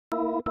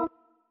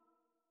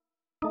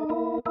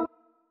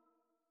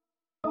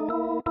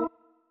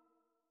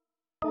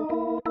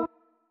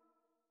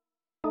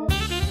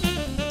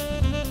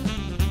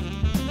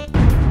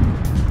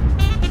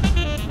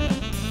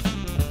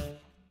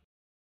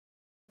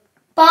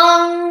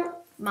Bong.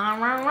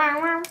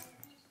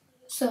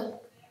 So,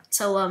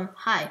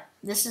 hi.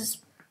 This is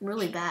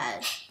really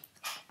bad.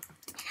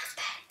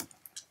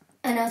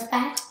 I know it's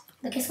bad.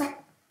 But guess what?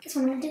 Guess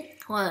what I'm gonna do?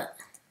 What?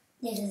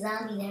 There's a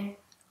zombie there.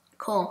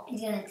 Cool.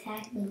 He's gonna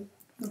attack me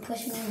and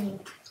push me in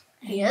you.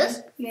 He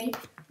is? You ready?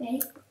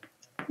 Ready?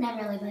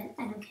 Not really, but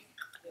I don't care.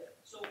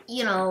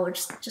 You know,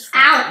 just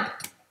Ow!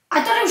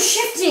 I thought I was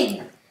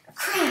shifting!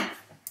 Crap!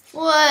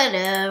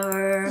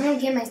 Whatever. I'm gonna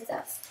get my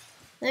stuff.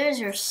 There's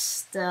your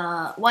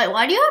stuff.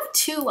 Why do you have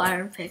 2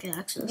 iron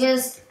pickaxes?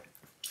 Because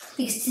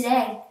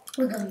today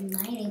we're going to be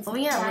mining for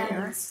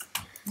diamonds.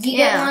 Do you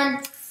get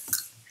one?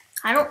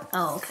 I don't.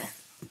 Oh, okay.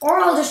 Or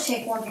I'll just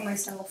take one for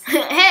myself.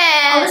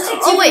 Hey! I'll just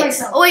take 2 for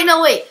myself. Oh wait,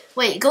 no wait.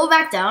 Go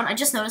back down. I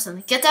just noticed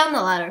something. Get down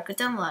the ladder. Get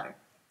down the ladder.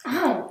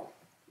 Ow!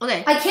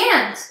 Okay. I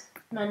can't.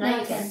 No,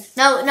 you can.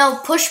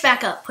 No, push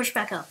back up. Push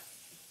back up.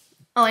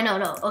 Oh wait,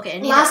 no. Okay, I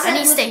need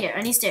to stay here.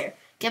 I need to stay here.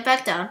 Get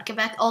back down. Get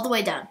back all the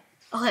way down.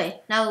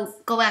 Okay, now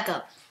go back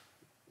up.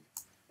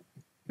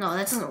 No,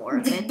 that doesn't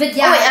work. But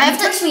yeah, I have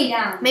to push me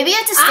down. Maybe I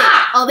have to stay.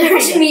 Oh, there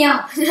pushing me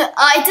up.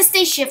 I have to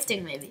stay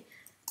shifting. Maybe.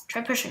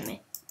 Try pushing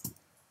me.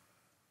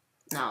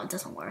 No, it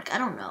doesn't work. I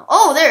don't know.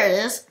 Oh, there it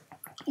is.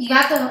 You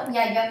got the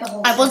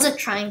whole. I wasn't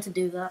trying to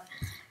do that.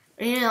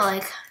 You know,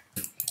 like.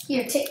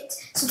 Here, take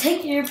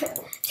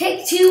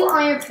 2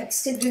 iron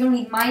picks because we're gonna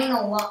be mining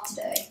a lot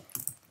today.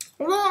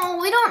 Well,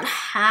 we don't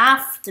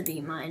have to be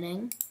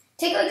mining.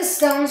 Take like a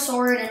stone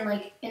sword and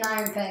like an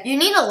iron pick. You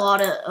need a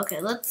lot of.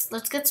 Okay,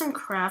 let's get some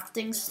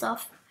crafting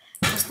stuff,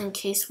 just in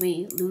case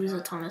we lose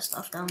a ton of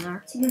stuff down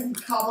there. Some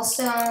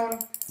cobblestone,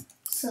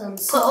 some.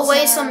 Put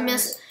away some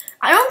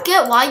I don't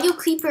get why you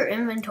keep your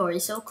inventory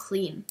so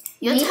clean.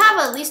 You have to have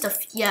at least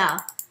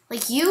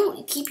like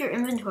you keep your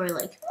inventory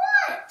like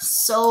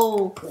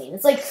so clean.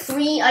 It's like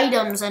 3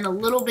 items and a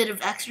little bit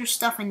of extra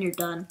stuff, and you're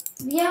done.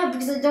 Yeah,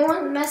 because I don't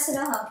want to mess it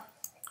up.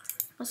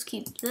 Let's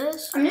keep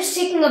this. I'm just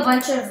taking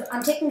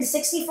I'm taking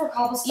 64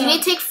 cobblestone. You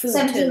need to take food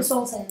 17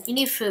 soul sand. You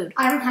need food.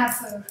 I don't have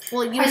food.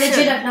 Well, you I should.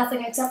 legit have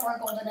nothing except for a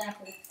golden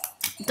apple.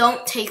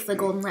 Don't take the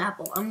golden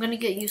apple. I'm gonna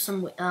get you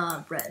some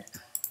bread.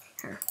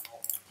 Here.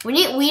 We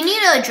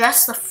need to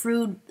address the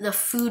food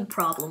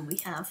problem we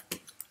have.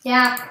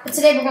 Yeah, but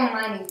today we're going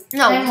mining.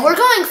 No, we're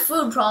going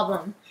food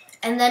problem,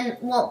 and then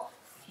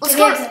let's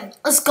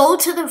go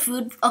to the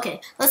food. Okay,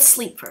 let's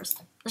sleep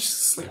first. Let's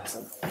just sleep.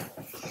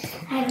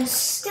 I have a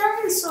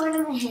stone sword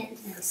in my hand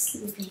and I'm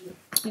sleeping.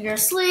 You're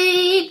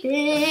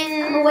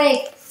sleeping. I'm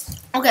awake.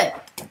 Okay,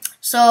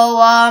 so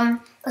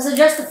let's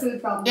address the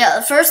food problem. Yeah,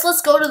 first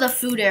let's go to the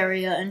food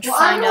area and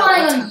find out. I'm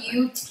relying on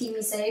you to keep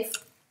me safe,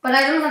 but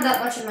I don't have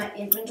that much in my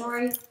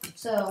inventory,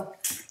 so.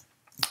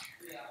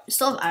 We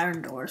still have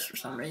iron doors for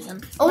some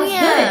reason. Oh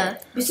yeah.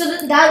 Good.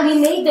 So that we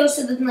made those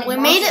so that we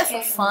made it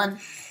for fun.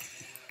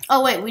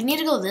 Oh wait, we need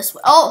to go this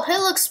way. Oh, hey,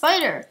 look,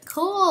 spider.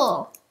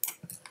 Cool.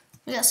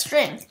 We got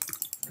string.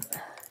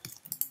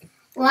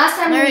 Last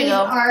time we made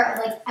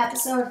our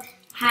episode,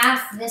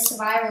 half this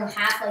survival,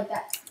 half like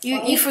that.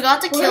 You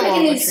forgot to kill all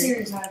the trees. We're gonna make a new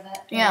series out of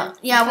that.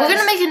 Yeah, we're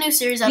gonna make a new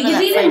series out of that.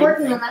 We've been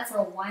working on that for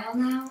a while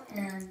now,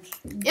 and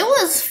it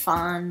was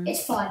fun.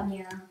 It's fun,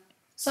 yeah.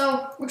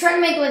 So we're trying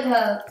to make like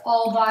a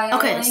all biome.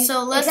 Okay,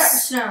 so let's. Except for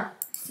snow.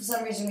 For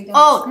some reason we don't.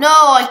 Oh no,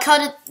 I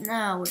cut it.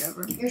 No,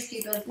 whatever. You're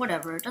stupid.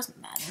 Whatever, it doesn't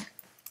matter.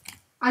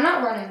 I'm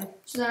not running,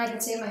 so then I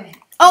can save my.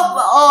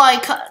 I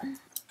cut.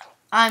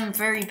 I'm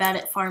very bad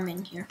at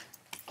farming here.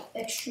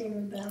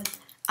 Extremely bad.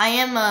 I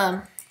am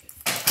not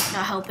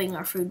helping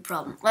our food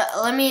problem.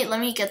 Let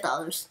me get the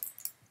others.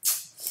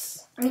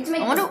 I need to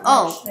make.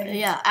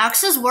 Yeah,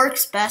 axes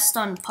works best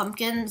on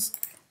pumpkins,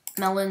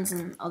 melons,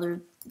 and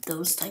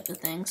those type of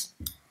things.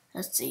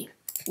 Let's see.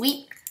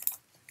 Wheat.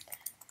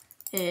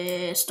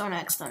 Stone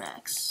axe,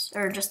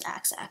 or just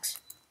axe.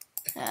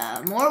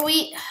 More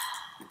wheat.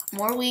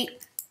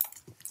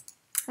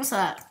 What's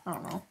that? I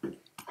don't know.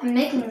 I'm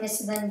making this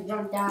so then you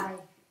don't die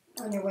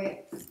on your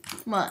way.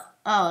 What?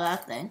 Oh,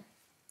 that thing.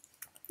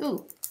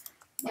 Ooh.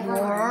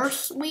 More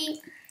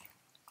wheat.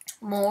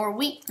 More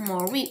wheat.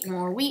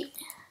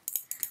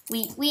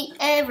 Wheat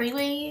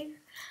everywhere.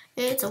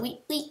 It's a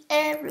wheat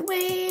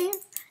everywhere.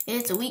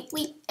 It's a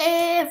wheat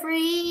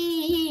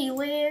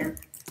everywhere.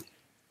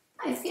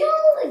 I feel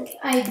like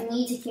I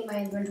need to keep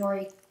my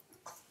inventory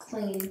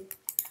clean.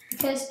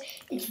 Because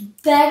it's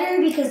better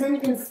because then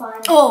you can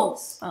find things. Oh,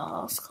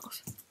 that was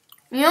close.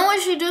 You know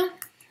what you do?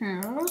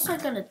 What was I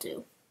gonna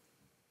do?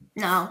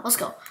 No, let's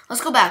go.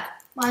 Let's go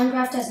back.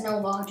 Minecraft has no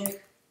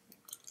logic.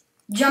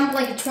 Jump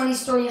like a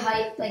 20-story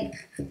height, like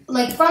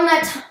from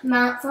the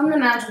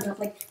mountaintop.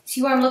 Like,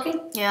 see where I'm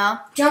looking?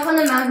 Yeah. Jump on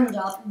the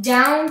mountaintop,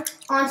 down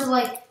onto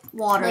like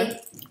water.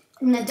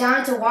 Down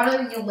into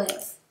water, you'll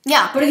live.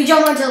 Yeah. But if you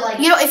jump onto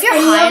if you're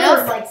high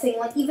enough,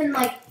 even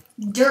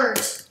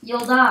dirt,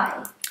 you'll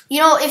die.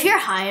 If you're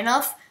high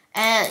enough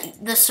And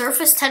the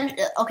surface tension.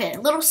 Okay,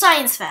 little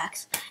science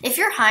facts. If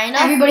you're high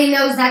enough, everybody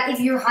knows that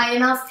if you're high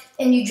enough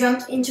and you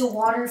jump into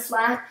water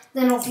flat,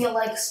 then it'll feel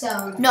like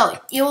stone. No,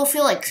 it will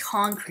feel like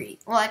concrete.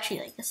 Well,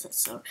 actually, I guess that's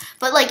so.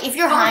 But like, if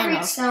you're high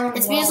enough,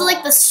 it's because of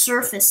like the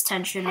surface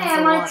tension of the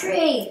I'm water. on a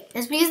tree.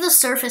 It's because the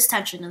surface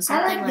tension is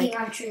something I like being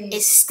on trees.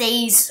 It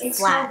stays it's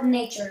flat. It's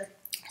nature.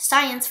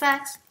 Science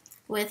facts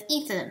with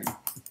Ethan.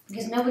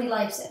 Because nobody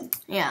likes it.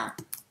 Yeah.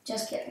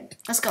 Just kidding.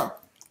 Let's go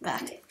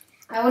back. Okay.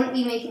 I wouldn't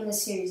be making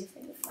this series if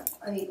I didn't like.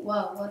 I mean,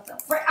 whoa, what the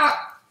frick?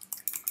 Ah!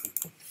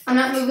 I'm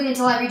not moving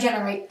until I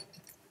regenerate.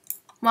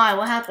 Why?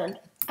 What happened?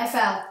 I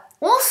fell.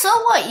 Well, so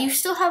what? You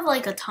still have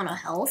like a ton of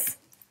health.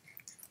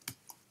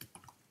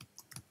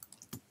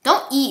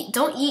 Don't eat.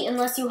 Don't eat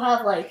unless you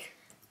have like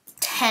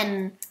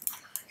 10.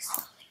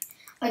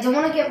 I don't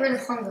want to get rid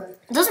of hunger.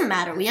 It doesn't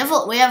matter. We have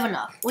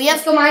enough.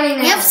 Let's go mining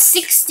now. We have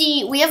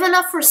 60. We have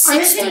enough for 60. I'm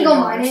just gonna go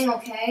mining,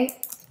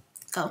 okay?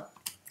 Go.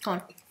 Come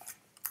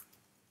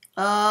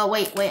on.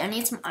 Wait. I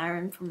need some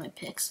iron for my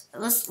picks.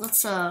 Let's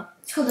go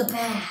to the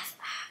bath.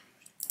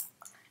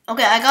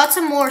 Okay, I got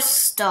some more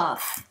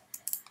stuff.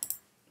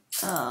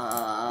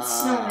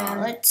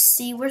 Snowman. Let's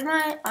see. Where's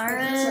my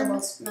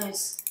iron?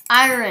 Nice.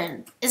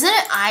 Iron. Isn't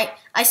it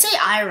I say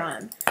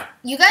iron.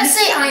 You guys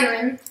say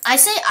iron. I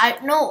say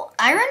no,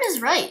 iron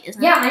is right,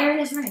 isn't it? Yeah, iron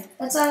is right.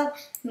 That's how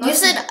you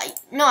said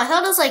no, I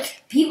thought it was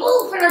like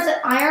people pronounce it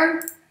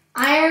iron.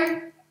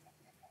 Iron.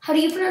 How do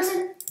you pronounce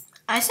it?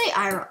 I say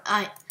iron.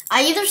 I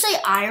either say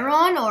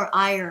iron or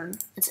iron.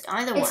 It's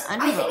either one.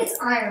 I think it's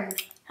iron.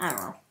 I don't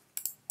know.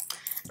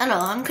 I don't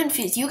know. I'm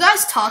confused. You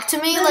guys talked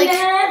to me like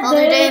the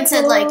other day and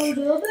said like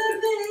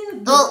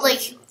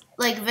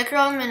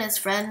Vikram and his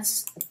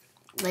friends,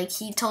 like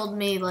he told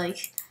me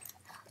like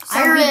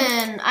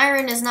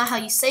iron is not how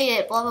you say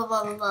it. Blah blah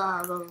blah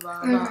blah blah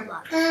blah blah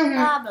blah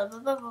blah blah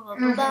blah blah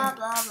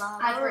blah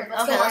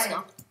blah. Okay, let's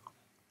go.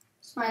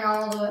 Let's mine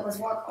all the way. Let's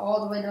walk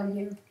all the way down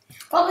here.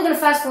 Probably gonna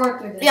fast forward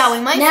through this. Yeah, we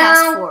might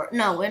fast forward.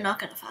 No, we're not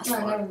gonna fast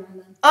forward. Never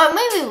mind then.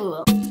 Maybe we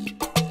will.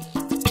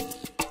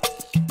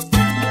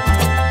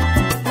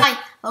 Hi.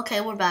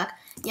 Okay, we're back.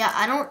 Yeah,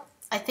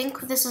 I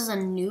think this is a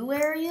new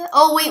area.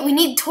 Oh wait, we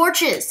need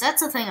torches.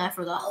 That's the thing I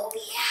forgot. Oh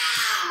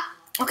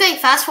yeah. Okay,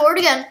 fast forward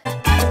again.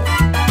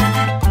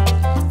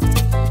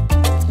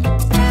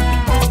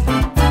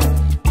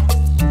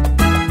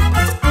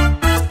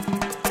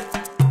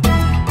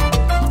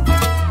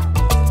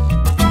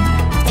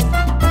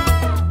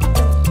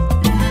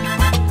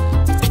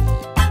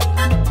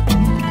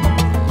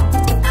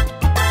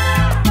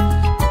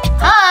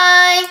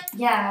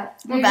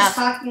 We're just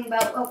talking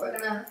about what we're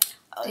gonna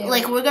do.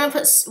 Like we're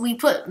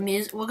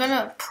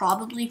gonna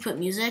probably put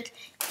music.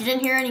 If you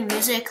didn't hear any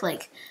music,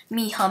 like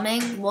me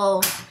humming,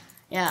 well,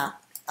 yeah.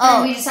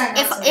 Oh, if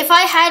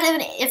I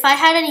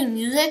had any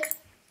music,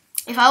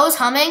 if I was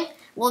humming,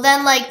 well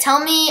then like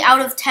tell me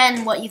out of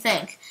 10 what you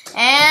think.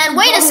 And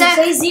wait a sec.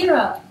 Say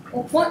 0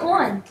 or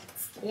 0.1.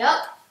 Yep.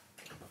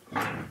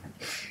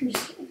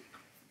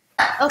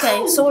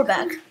 Okay, so we're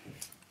back.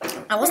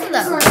 I wasn't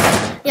that long.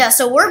 Yeah,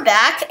 so we're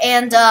back,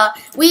 and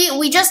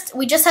we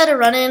just had a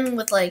run-in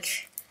with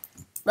like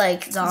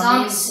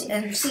zombies.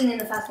 And you've seen it in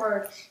the fast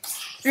forward.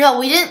 No,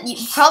 we didn't. You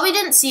probably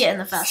didn't see it in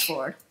the fast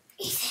forward.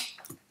 Ethan.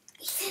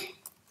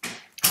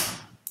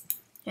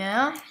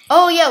 Yeah.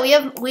 Oh yeah, we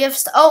have.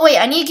 Oh wait,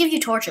 I need to give you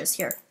torches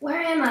here.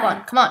 Where am I?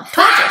 Come on, torches.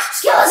 Ah,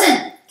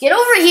 skeleton! Get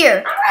over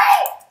here. All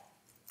right.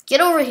 Get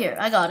over here.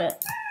 I got it.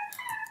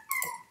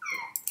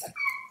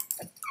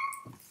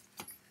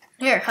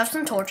 Here, have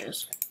some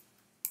torches.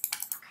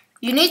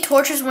 You need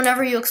torches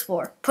whenever you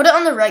explore. Put it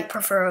on the right,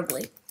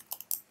 preferably.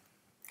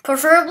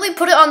 Preferably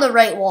put it on the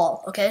right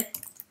wall, okay?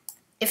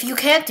 If you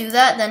can't do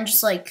that, then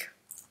just, like,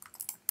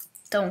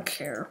 don't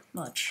care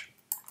much.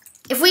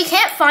 If we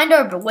can't find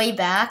our way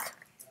back...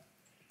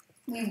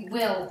 We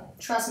will.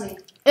 Trust me.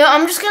 Yeah,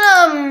 I'm just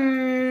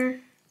gonna,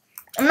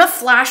 I'm gonna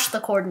flash the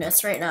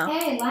coordinates right now.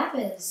 Hey,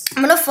 lapis.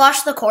 I'm gonna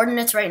flash the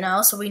coordinates right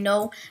now so we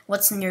know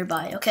what's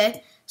nearby,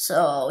 okay?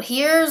 So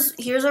here's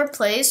our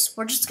place.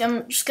 We're just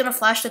gonna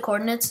flash the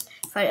coordinates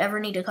if I ever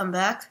need to come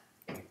back,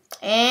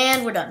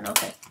 and we're done.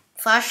 Okay,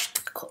 flash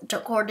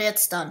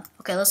coordinates done.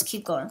 Okay, let's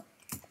keep going.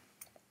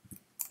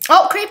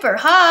 Oh, creeper!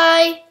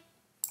 Hi.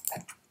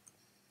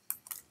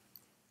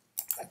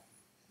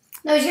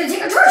 No, he's gonna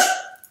take our torch.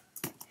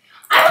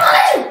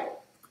 I won.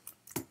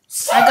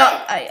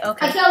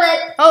 Okay. I killed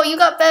it. Oh, you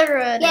got better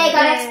at it. Yeah, I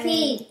got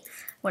XP.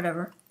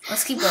 Whatever.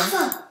 Let's keep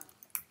going.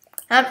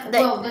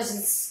 Whoa,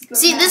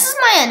 See, this is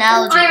my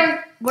analogy.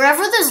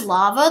 Wherever there's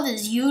lava,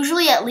 there's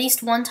usually at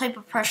least one type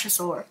of precious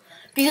ore.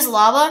 Because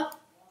lava,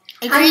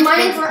 it creates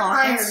big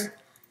pockets.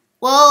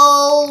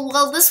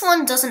 Well, this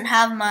one doesn't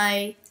have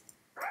my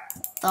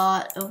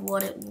thought of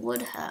what it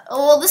would have.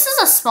 Oh, well, this is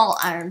a small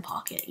iron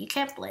pocket. You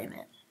can't blame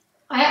it.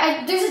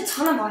 There's a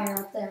ton of iron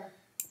up there.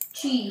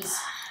 Jeez.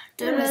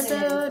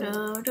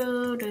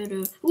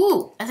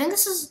 Ooh, I think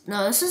this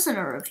isn't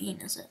a ravine,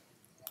 is it?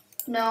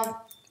 No.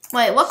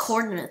 Wait, what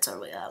coordinates are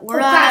we at? We're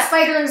at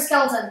spider and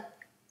skeleton.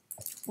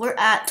 We're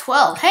at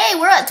 12. Hey,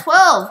 we're at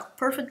 12.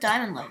 Perfect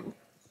diamond level.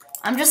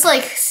 I'm just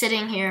like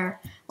sitting here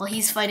while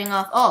he's fighting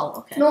off. Oh,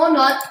 okay. No, I'm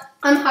not.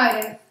 I'm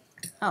hiding.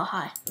 Oh,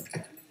 hi.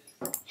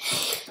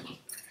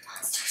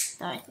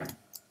 Die.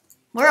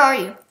 Where are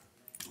you?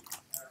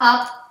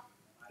 Up.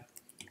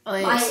 Oh, My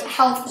yes.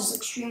 health is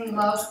extremely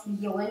low, so I'm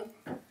healing.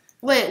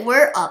 Wait,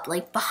 we're up,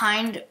 like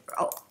behind.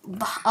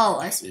 Oh,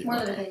 I see. More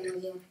Okay. than a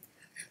healing.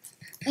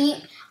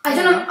 Eat. I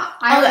don't know.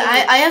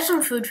 I have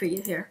some food for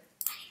you here.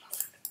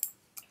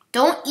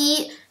 Don't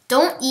eat.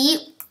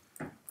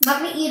 Not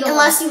gonna eat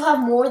Unless you have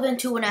more than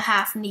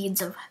 2.5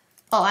 needs of.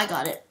 Oh, I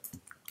got it.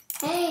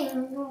 Hey,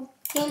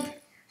 camp.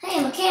 Hey,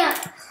 I'm a camp.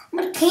 I'm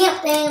gonna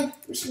camp, then.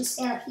 I'm just gonna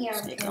stand up here.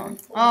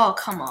 Oh,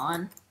 come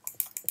on.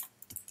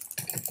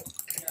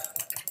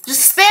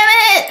 Just spam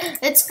it!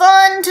 It's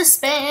fun to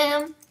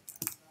spam.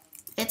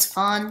 It's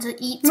fun to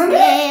eat Remember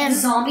spam. the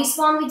zombie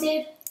spawn we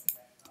did?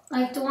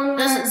 Like the one where...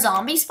 The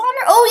zombie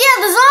spawner? Oh, yeah,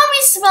 the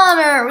zombie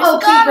spawner! We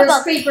forgot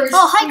about... creepers.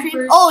 Oh, hi,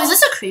 creepers. Oh, is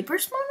this a creeper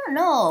spawner?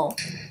 No.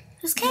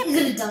 This can't be.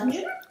 Is it a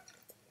dungeon?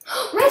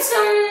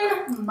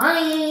 Redstone!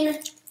 Mine!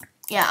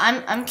 Yeah,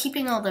 I'm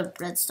keeping all the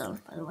redstone,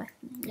 by the way.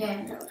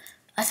 Yeah, no.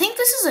 I think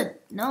this is a...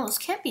 No, this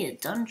can't be a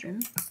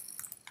dungeon.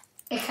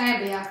 It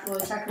can be, actually.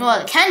 Technically. Well,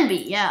 it can be,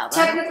 yeah. But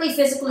Technically,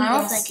 physically, I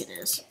don't yes. think it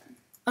is.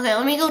 Okay,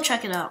 let me go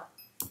check it out.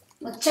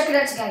 Let's check it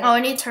out together. Oh, I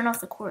need to turn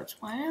off the cords.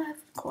 Why do I have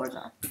the cords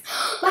on?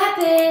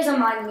 Lapis! I'm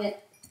mining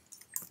it.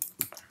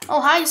 Oh,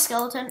 hi,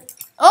 skeleton.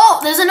 Oh,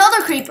 there's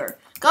another creeper.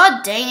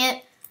 God dang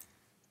it.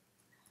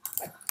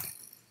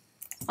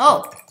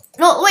 Oh.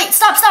 No, wait,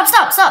 stop.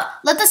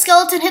 Let the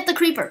skeleton hit the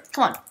creeper.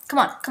 Come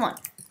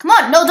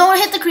on. No, don't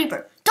hit the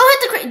creeper. Don't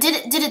hit the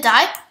creeper. Did it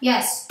die?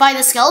 Yes. By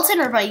the skeleton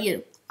or by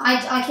you?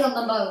 I killed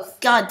them both.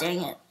 God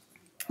dang it.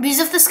 Because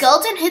if the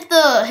skeleton hit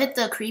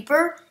the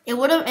creeper,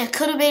 it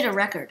could have made a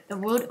record. It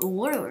would have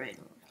made a record.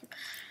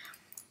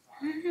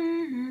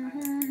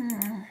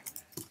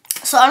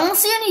 So I don't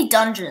see any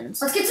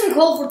dungeons. Let's get some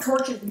coal for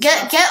torches.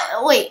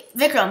 Wait,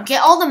 Vikram,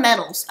 get all the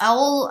metals.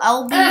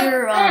 I'll be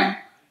your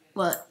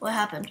What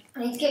happened? I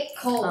need to get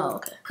coal. Oh,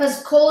 okay.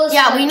 Because coal is...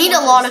 Yeah, we need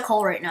a lot of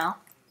coal right now.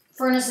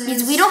 Furnaces.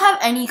 Because we don't have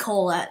any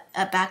coal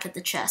at back at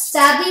the chest.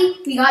 Sadly,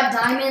 we got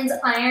diamonds,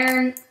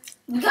 iron.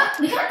 We got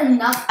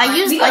enough.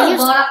 We got a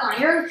lot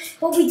of iron,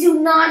 but we do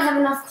not have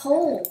enough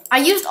coal. I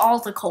used all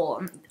the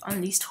coal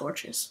on these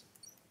torches.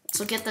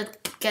 So get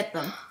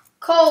them.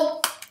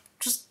 Coal.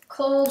 Just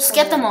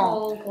get them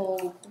all.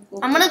 Coal.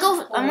 I'm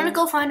gonna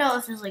go find out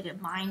if there's like a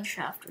mine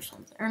shaft or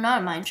something. Or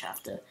not a mine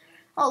shaft.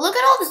 Oh, look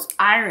at all this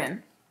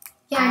iron.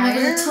 Yeah, I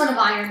know, there's a ton of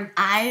iron.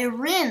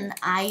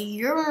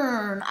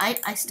 Iron.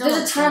 I still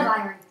There's a ton of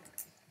iron.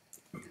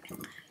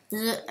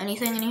 Is there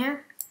anything in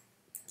here?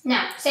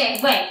 No, say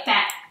it. Wait,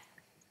 bat.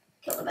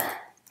 Kill the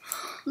bat.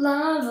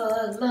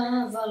 Lava,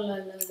 lava,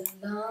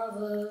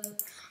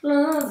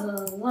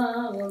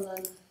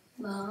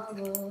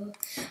 lava.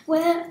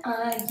 Where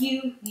are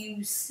you,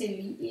 you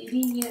silly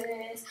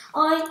idiots?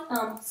 I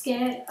am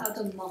scared out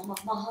of my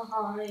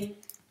mind.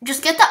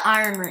 Just get the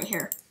iron right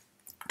here.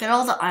 Get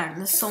all the iron.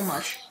 There's so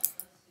much.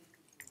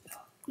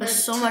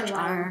 There's so much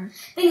iron.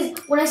 Thing is,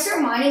 when I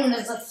start mining and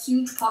there's a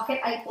huge pocket,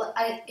 I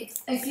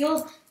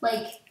feel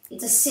like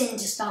it's a sin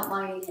to stop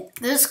mining it.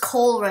 There's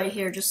coal right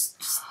here.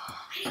 Just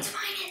I need to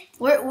mine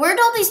it. Where'd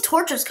all these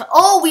torches come?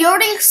 Oh, we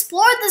already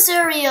explored this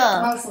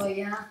area. Mostly,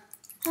 yeah.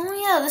 Oh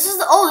yeah, this is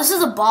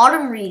the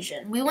bottom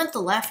region. We went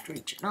the left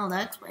region. Oh,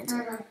 that explains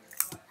it.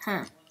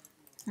 Huh.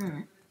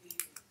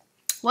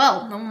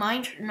 Well,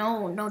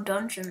 no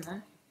dungeon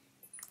then.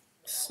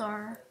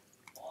 Sorry.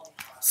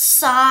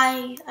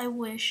 Sigh. I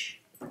wish.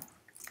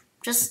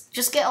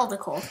 Just get all the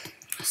coal.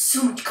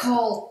 So much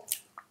coal.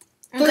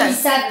 Okay.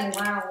 37.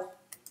 Wow.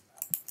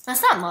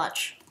 That's not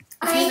much.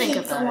 If you think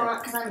about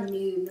it. Because I'm a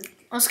noob.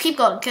 Let's keep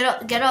going.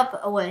 Get up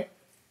away.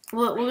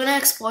 We're gonna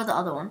explore the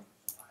other one.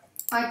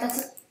 Alright, that's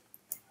it.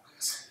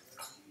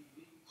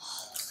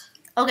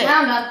 Okay.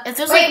 Now I'm done. If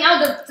there's now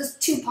there's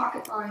 2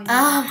 pocket lines.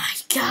 Oh my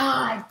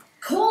god.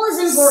 Coal is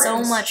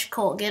important. So much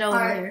coal. Get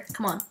over here.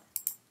 Come on.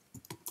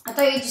 I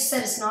thought you just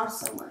said it's not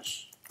so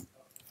much.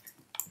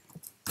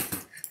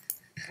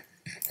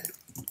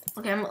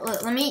 Okay,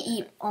 let me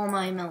eat all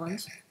my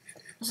melons.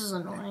 This is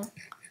annoying.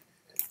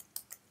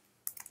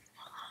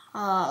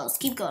 Let's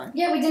keep going.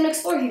 Yeah, we didn't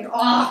explore here.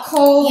 Oh,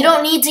 coal. You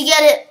don't need to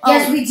get it. Oh.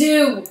 Yes, we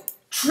do.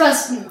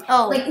 Trust me.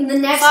 Oh, like in the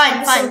next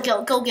fine.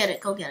 episode. Go get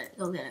it.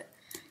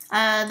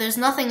 There's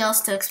nothing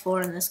else to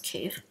explore in this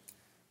cave.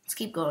 Let's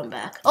keep going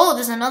back. Oh,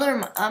 there's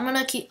another. I'm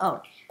gonna keep.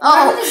 Oh,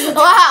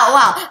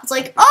 wow. It's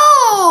like,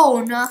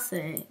 oh,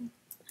 nothing.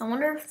 I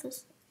wonder if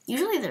this.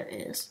 Usually there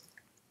is.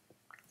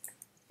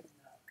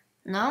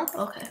 No?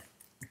 Okay.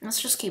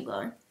 Let's just keep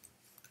going.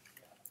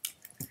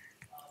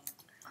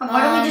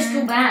 Why don't we just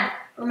go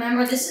back?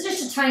 Remember, this is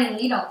just a tiny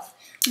lead off.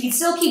 We can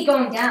still keep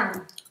going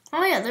down.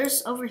 Oh yeah,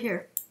 there's over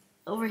here.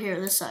 Over here,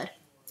 this side.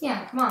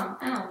 Yeah, come on.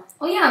 Ow.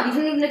 Oh yeah, we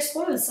didn't even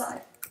explore this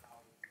side.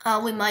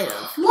 We might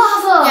have.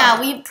 Lava! Yeah,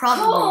 we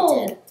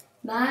probably did.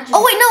 Magic.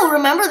 Oh wait, no,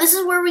 remember, this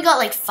is where we got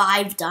like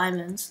 5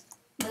 diamonds.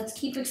 Let's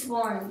keep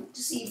exploring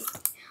to see if...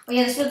 Oh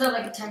yeah, this was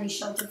like a tiny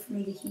shelter for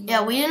me to heal.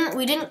 Yeah,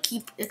 we didn't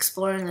keep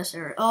exploring this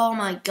area. Oh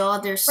my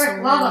god, there's so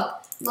many. Lava.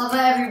 Lava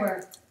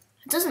everywhere.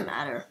 It doesn't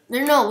matter.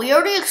 No, we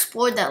already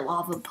explored that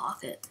lava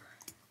pocket.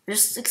 We're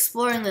just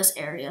exploring this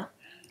area.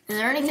 Is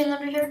there anything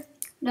under here?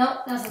 No,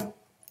 nothing.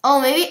 Oh,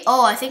 maybe.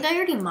 Oh, I think I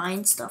already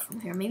mined stuff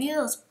from here. Maybe that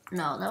was.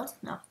 No, that was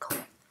not cool.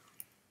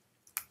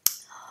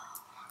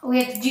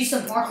 We have to do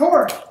some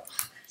parkour.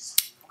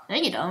 No,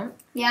 you don't.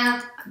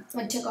 Yeah,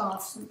 I took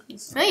off something.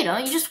 No, you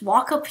don't. You just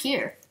walk up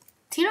here.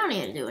 You don't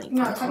need to do any parkour.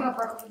 No, I'm talking about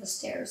parkour for the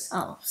stairs.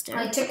 Oh, stairs.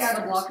 I took out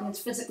a block and it's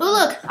physical. Oh,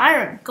 look,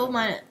 iron. Go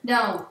mine it.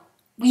 No,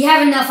 we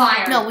have enough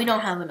iron. No, we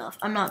don't have enough.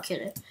 I'm not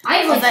kidding. I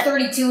have like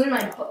 32 in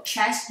my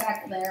chest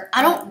back there.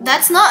 I don't.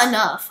 That's not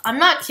enough. I'm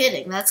not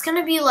kidding. That's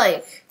gonna be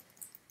like.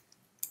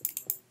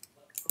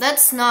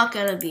 That's not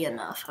gonna be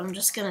enough. I'm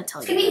just gonna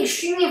tell you. It's gonna be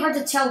extremely hard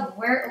to tell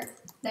where.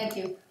 Thank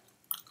you.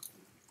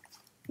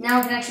 Now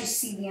I can actually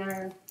see the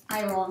iron.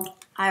 Iron.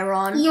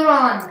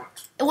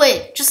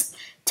 Wait, just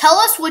tell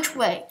us which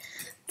way.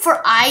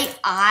 For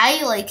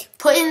I like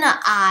put in the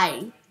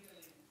I.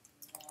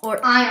 Or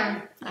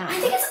iron. I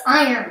think it's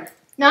iron,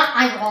 not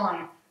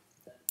iron.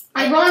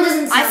 Iron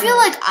doesn't sound I feel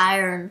like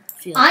iron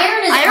feels.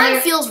 Iron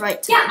feels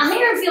right to me. Yeah,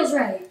 iron feels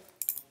right.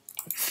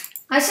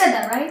 I said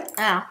that, right?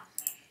 Yeah.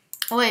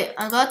 Wait,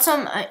 I got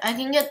some. I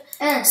can get.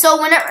 So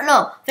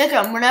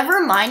Vikram,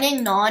 whenever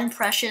mining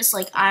non-precious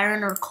like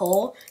iron or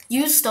coal,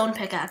 use stone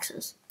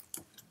pickaxes.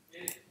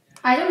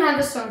 I don't have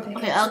a stone pickaxe.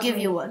 Okay, I'll give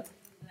you one.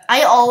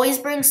 I always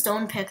bring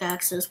stone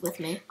pickaxes with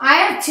me. I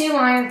have 2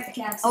 iron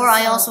pickaxes. Or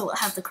I also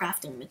have the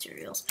crafting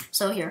materials.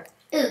 So here.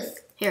 Ew.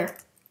 Here.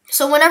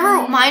 So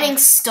whenever mining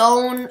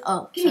stone,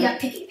 give me that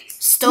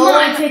pickaxe. Stone.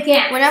 My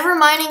pickaxe. Whenever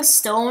mining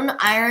stone,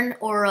 iron,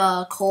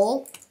 or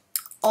coal,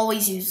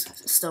 always use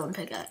stone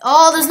pickaxe.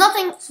 Oh, there's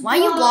nothing. Why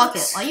you block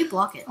it? Why you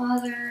block it?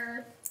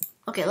 Other.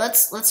 Okay,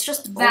 let's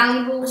just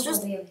valuable. Let's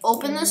just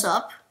open this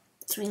up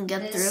so we can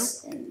get through.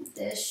 And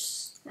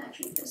this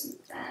actually doesn't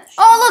match.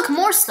 Oh, look,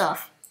 more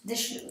stuff.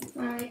 This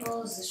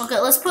valuables. Okay,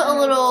 let's put a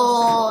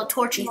little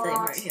torchy thing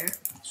right here.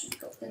 Should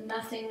go to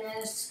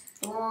nothingness.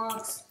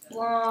 Blocks.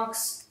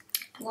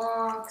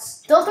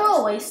 Don't throw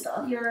away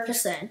stuff. You're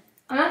just saying.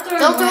 I'm not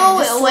throwing Don't throw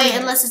it away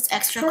unless it's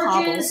extra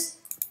torches.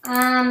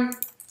 cobble.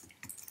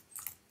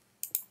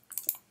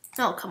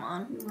 Oh, come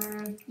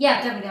on.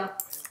 Yeah, there we go.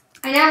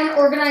 I now am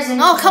organizing.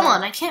 Oh, come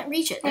on. I can't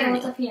reach it. Hey, There we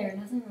what's go. up here?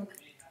 Nothing.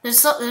 There's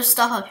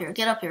stuff up here.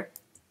 Get up here.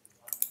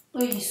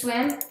 Oh, you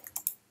swim?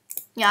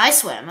 Yeah, I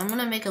swam. I'm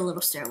gonna make a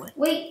little stairway.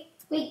 Wait.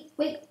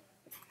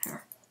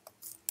 Here.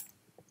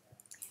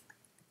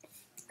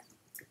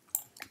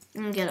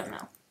 Get up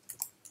now.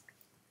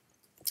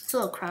 It's a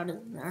little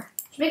crowded in there.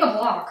 Just make a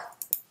block.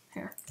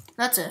 Here.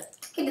 That's it.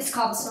 Get this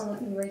cobblestone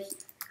with me right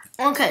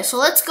here. Okay, so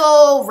let's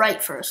go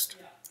right first.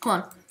 Come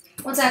on.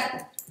 One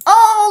sec.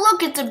 Oh,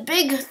 look, it's a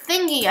big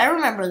thingy. I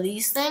remember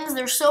these things.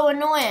 They're so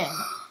annoying.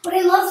 But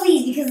I love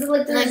these because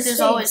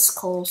there's always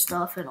coal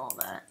stuff and all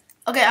that.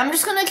 Okay, I'm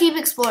just gonna keep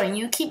exploring.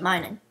 You keep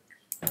mining.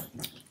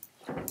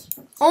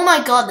 Oh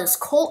my god, there's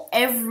coal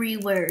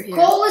everywhere here.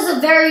 Coal is a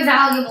very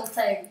valuable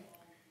thing.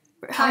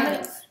 How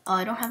many? Oh,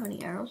 I don't have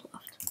any arrows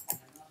left.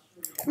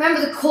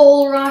 Remember the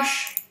coal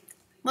rush?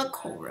 What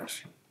coal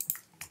rush?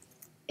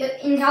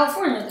 In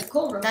California, the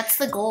coal rush. That's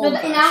the gold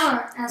rush.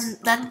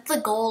 That's the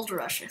gold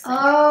rush, I think.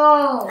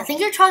 Oh. I think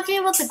you're talking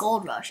about the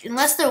gold rush.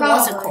 Unless there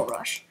was a coal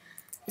rush.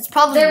 It's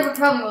probably... There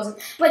probably wasn't.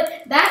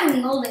 But back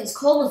in the old days,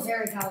 coal was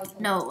very valuable.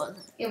 No, it wasn't.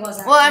 It was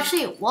actually. Well,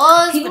 actually, it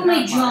was, people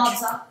made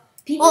jobs up.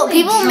 People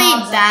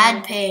made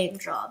bad paying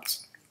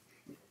jobs.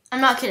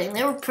 I'm not kidding.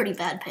 They were pretty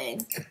bad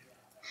paying.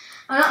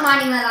 I'm not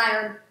mining that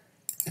iron.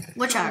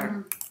 Which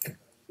iron?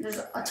 There's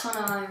a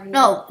ton of iron.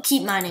 No,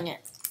 keep mining it.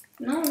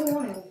 No, I don't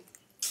want to.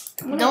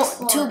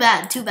 Don't. Too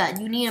bad.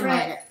 You need to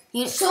mine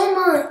it. So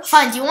much.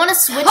 Fine. Do you want to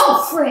switch?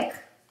 Oh, frick.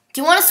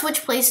 Do you want to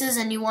switch places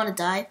and you want to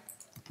die?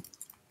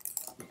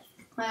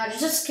 My God, you're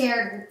just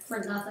scared for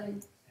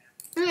nothing.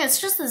 Yeah,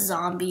 it's just a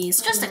zombie.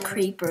 It's just a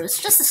creeper.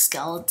 It's just a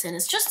skeleton.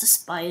 It's just a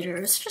spider.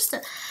 It's just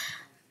a...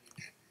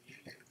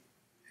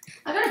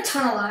 I got a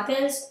ton of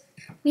lapis.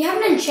 We have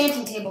an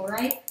enchanting table,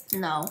 right?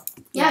 No.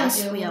 Yeah,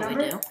 yes, we do. Yeah, we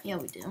do. Yeah,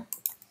 we do.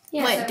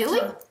 Yeah, wait, do we?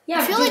 Yeah,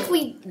 I feel like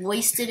we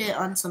wasted it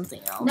on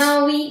something else.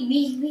 No,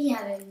 we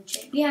have an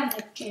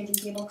enchanting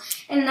table,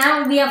 and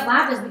now we have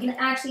lapis. We can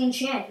actually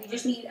enchant. We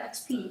just need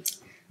XP.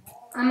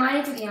 I'm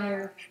mining for the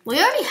iron. We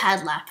already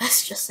had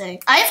lapis. Just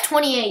saying. I have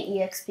 28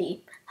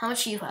 EXP. How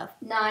much do you have?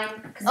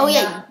 9. Oh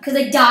yeah, because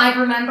I died.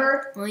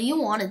 Remember? Well,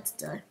 you wanted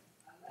to die.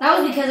 That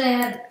was because I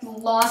had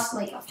lost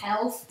of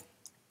health.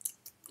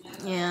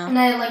 Yeah. And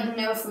I had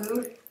no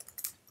food.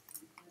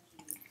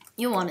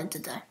 You wanted to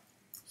die.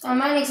 So I'm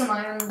mining some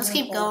iron. Let's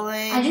keep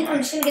going. I'm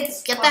just gonna get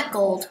this. Get that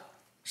gold.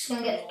 Just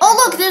gonna get.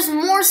 Oh look, there's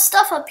more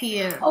stuff up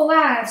here. Oh wow,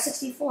 I have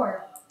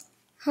 64.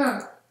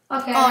 Huh.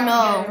 Okay. Oh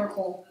no. More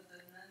coal.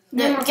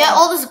 Get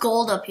all this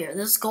gold up here.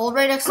 There's gold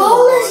right next to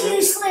Gold is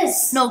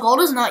useless. No, gold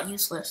is not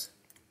useless.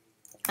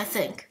 I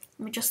think.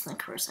 Let me just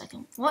think for a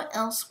second. What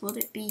else would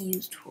it be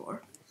used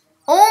for?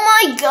 Oh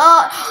my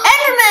god!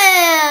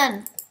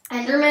 Enderman!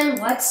 Enderman,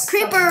 what's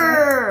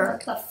Creeper?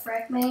 What the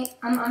frick, mate?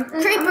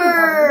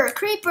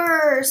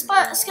 Creeper,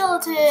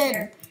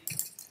 skeleton.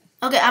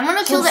 Okay, I'm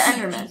gonna kill the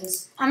Enderman.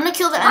 Jesus. I'm gonna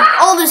kill the Enderman.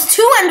 Oh, there's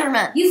 2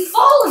 Endermen. You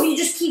fall if you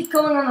just keep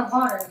going on the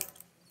water.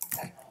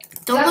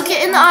 Don't look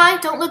it in the eye.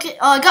 Don't look it.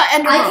 Oh, I got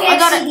Enderman. I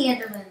can't see the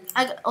Enderman.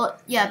 Oh,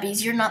 yeah,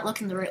 because you're not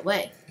looking the right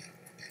way.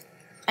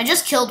 I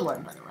just killed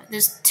one, by the way.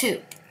 There's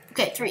 2.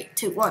 Okay, 3,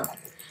 2, 1.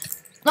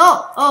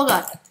 No! Oh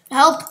god!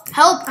 Help!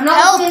 I'm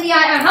not looking in the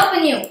eye. I'm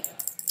helping you.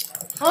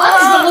 Oh, I'm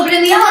just not looking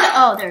in the eye.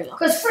 Oh, there you go.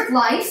 Cause frick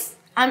life.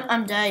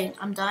 I'm dying.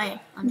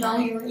 No,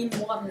 you're in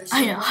water. So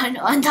I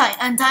know. I'm dying.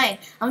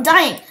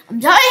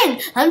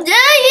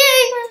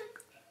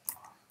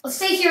 Let's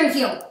stay here and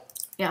heal.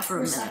 Yeah, for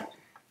a minute.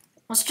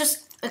 Let's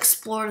just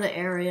explore the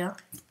area.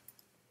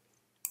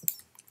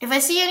 If I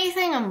see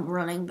anything, I'm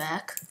running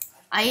back.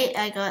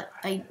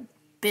 I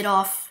bit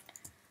off.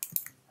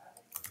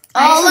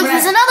 Oh, look,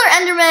 there's another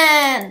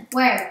Enderman!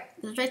 Where?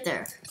 It's right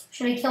there.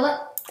 Should we kill it?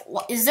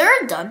 What, is there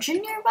a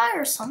dungeon nearby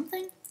or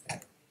something?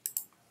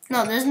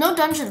 No, there's no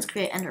dungeons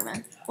create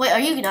Enderman. Wait, are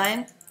you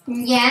dying?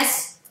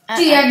 Yes.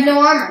 Do you have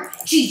no armor?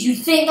 Geez, you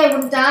think I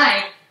wouldn't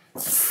die?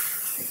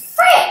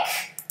 Frick!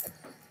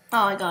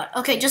 Oh my god.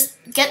 Okay, just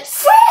get...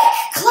 Frick!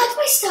 Collect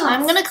my stuff!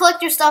 I'm gonna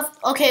collect your stuff.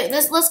 Okay,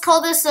 let's call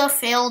this a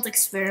failed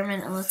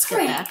experiment and let's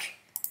get back.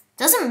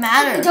 Doesn't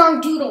matter. Keep the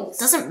darn doodles.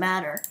 Doesn't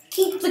matter.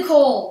 Keep the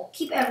coal.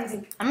 Keep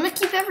everything. I'm gonna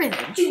keep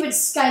everything. Stupid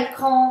Skype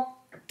call.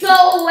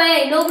 Go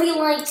away. Nobody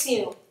likes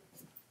you.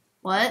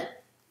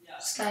 What?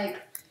 Skype.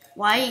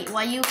 Why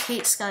you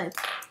hate Skype?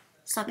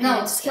 Stop hating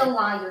No, Skype. kill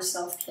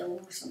yourself.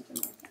 Kill or something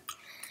like that.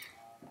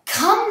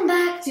 Come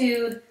back,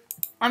 dude.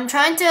 I'm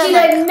trying to. You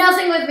have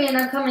nothing with me, and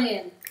I'm coming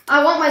in.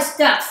 I want my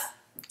stuff.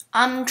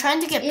 I'm trying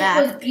to get back.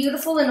 It was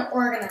beautiful and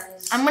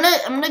organized. I'm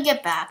gonna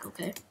get back.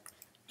 Okay.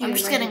 Dude, I'm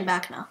just getting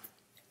back now.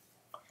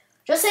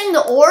 Just saying the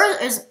ore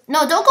is...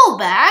 No, don't go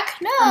back.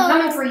 No. I'm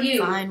coming for you.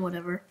 Fine,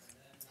 whatever.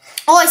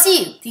 Oh, I see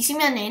you. Do you see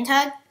my name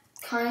tag?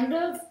 Kind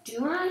of.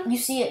 Do I? You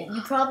see it.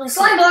 You probably see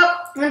Slime it.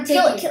 block. I'm gonna take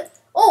it. Kill it.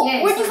 Oh,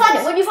 yeah, where'd you find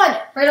it? Where'd you find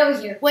it? Right over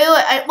here.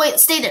 Wait.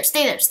 Stay there.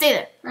 Stay there. Stay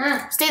there.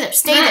 Stay there.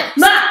 Stay there.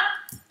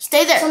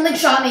 Stay there. Something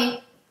shot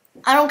me.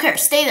 I don't care.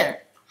 Stay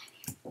there.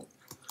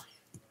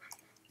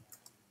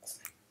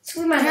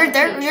 You're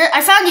there.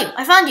 I found you.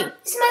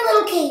 This is my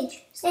little cage.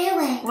 Stay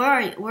away. Where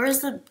are you? Where's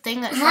the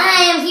thing that shot you?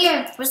 Hi, I'm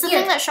here. Where's the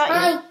thing that shot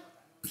you?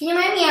 Can you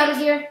mind me out of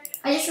here?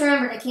 I just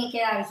remembered I can't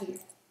get out of here.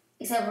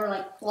 Except for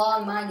like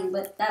long mining,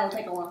 but that'll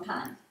take a long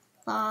time.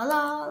 La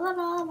la la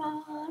la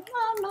la la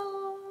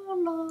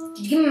la.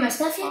 Did you give me my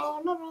stuff yet?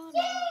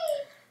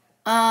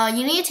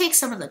 You need to take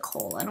some of the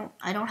coal.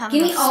 I don't have.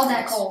 Give me all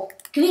that coal.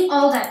 Give me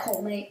all that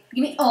coal, mate.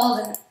 Give me all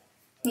that.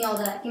 Give me all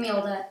that. Give me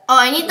all that. Oh,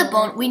 I need the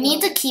bone. We need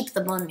to keep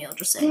the bone meal.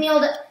 Just saying. Give me all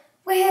that.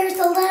 Where's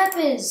the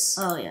lapis?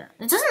 Oh yeah,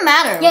 it doesn't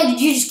matter. Yeah, did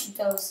you just keep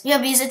those? Yeah,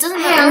 because it doesn't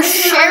Hey, matter. We're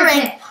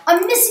sharing.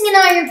 I'm missing an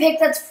iron pick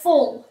that's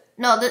full.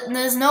 No,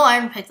 there's no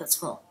iron pick that's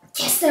full.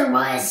 Yes, there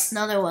was.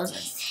 No, there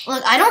wasn't.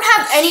 Look, I don't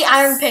have any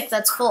iron pick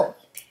that's full.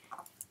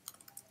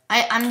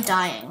 I'm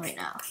dying right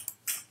now.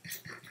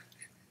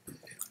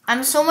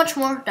 I'm so much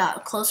more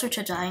closer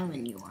to dying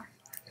than you are.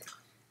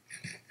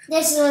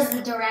 This was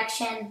the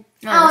direction.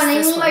 No, oh, and I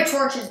this need my way.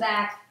 torches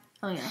back.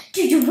 Oh yeah.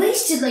 Dude, you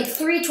wasted like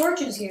 3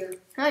 torches here.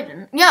 No, I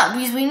didn't. Yeah,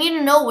 because we need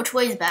to know which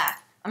way is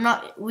back.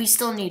 We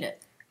still need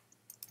it.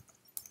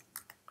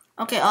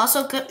 Okay,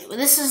 also,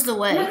 this is the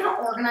way. I'm not going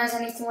to organize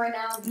anything right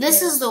now.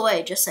 This is the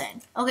way, just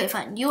saying. Okay,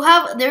 fine.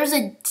 There's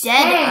a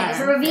dead Hey, iron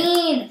there's a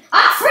ravine.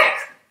 Ah, frick!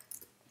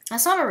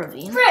 That's not a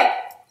ravine. Frick!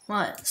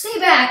 What? Stay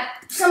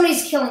back.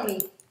 Somebody's killing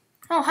me.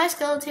 Oh, hi,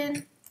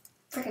 skeleton.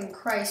 Frickin'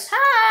 Christ.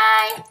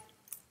 Hi!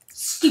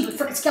 Stupid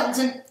frickin'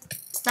 skeleton.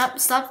 Stop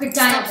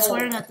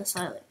swearing at the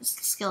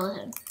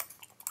skeleton.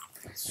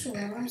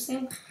 Swear, what I'm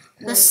saying?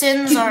 The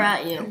sins are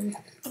at you.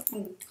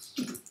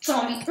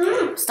 Zombie.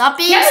 Stop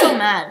being so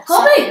mad.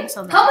 Help me!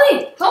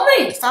 Help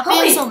me! Stop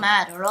being so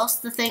mad, or else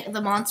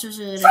the monsters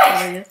are gonna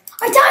kill you.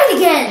 I died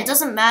again! It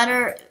doesn't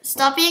matter.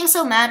 Stop being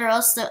so mad, or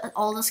else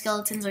all the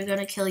skeletons are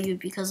gonna kill you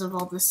because of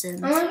all the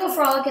sins. I'm gonna go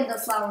frolic in the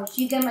flowers.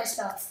 You get my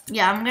stuff.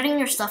 Yeah, I'm getting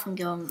your stuff and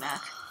going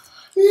back.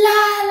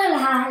 La la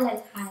la la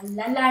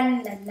la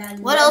la la la.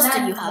 What else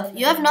did you have?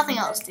 You have nothing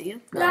else, do you?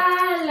 No. La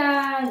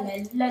la la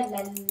la la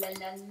la.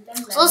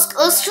 So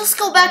let's just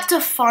go back to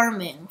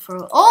farming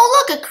for.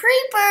 Oh look, a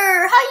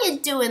creeper! How you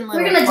doing,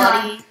 little We're gonna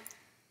buddy? die.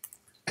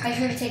 I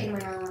should have taken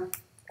my armor.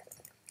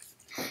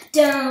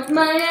 Don't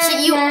mind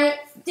See, my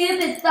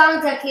stupid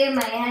song stuck in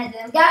my head.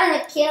 I'm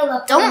gonna kill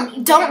a Don't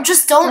sing it.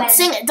 Don't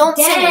sing it. Don't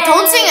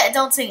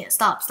sing it.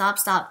 Stop. An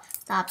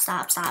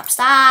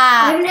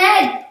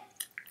egg.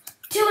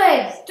 2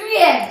 eggs. 3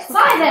 eggs.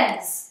 5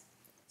 eggs.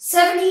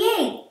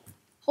 78.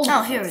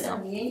 Oh, here we go.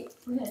 78.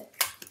 Okay.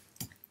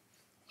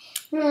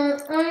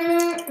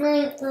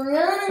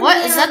 What?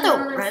 Is that the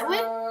right way?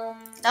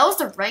 That was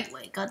the right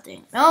way. God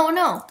dang.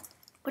 No.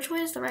 Which way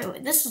is the right way?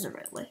 This is the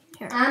right way.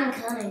 Here. I'm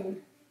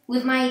coming.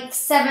 With my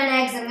 7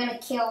 eggs, I'm gonna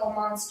kill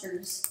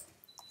monsters.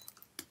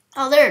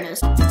 Oh, there it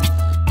is.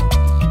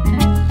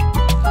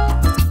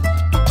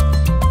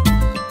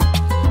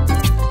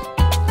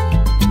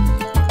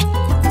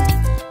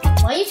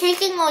 you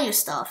taking all your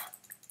stuff?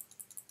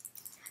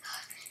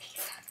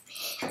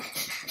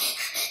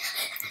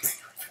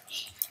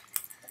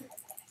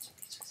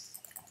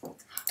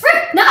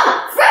 Frick!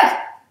 No! Frick!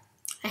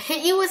 I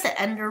hit you with the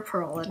ender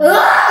pearl and you're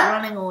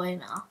running away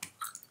now.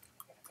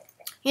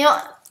 You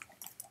know,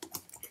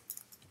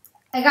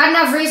 I got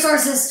enough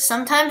resources.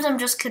 sometimes I'm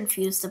just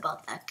confused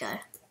about that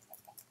guy.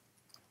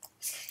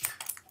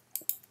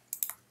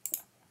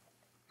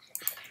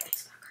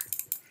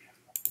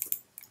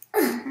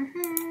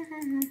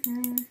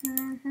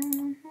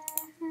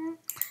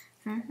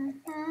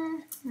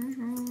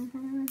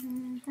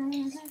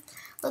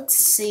 Let's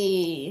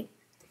see.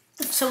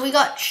 So we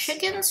got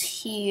chickens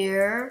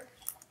here.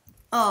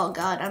 Oh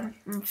god,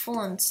 I'm full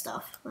on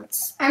stuff.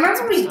 I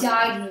remember we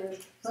died here.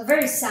 It was a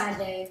very sad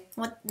day.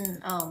 What?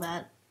 Oh,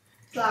 that.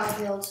 Flower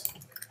fields.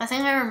 I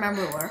think I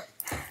remember where.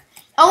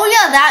 Oh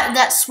yeah,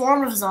 that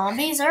swarm of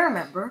zombies. I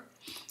remember.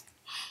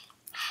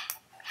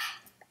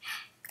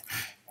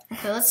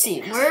 Okay, let's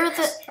see. Where are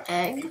the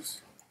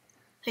eggs?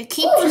 They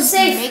keep just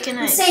safe. making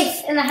I'm eggs.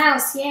 safe in the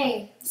house.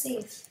 Yay, I'm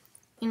safe.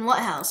 In what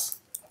house?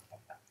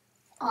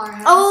 Our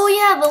house. Oh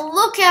yeah, the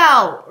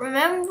lookout.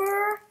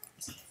 Remember?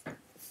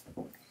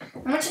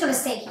 I'm just gonna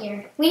stay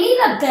here. We need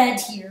a bed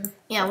here.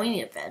 Yeah, we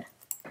need a bed.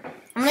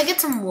 I'm gonna get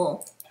some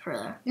wool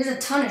further. There's a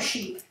ton of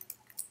sheep.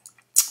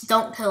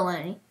 Don't kill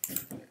any.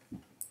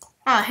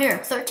 Ah, here,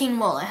 13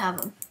 wool. I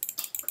have them.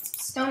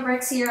 Stone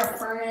bricks here, a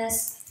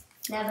furnace,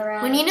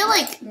 netherite.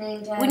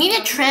 We need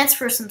to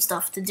transfer some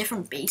stuff to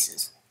different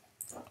bases.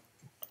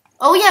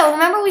 Oh yeah,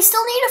 remember we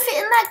still need to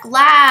fit in that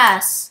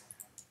glass.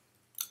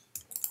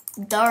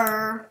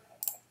 Durr.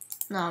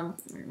 No.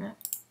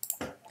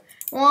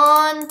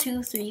 1,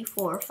 2, 3,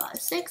 4, 5,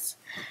 6.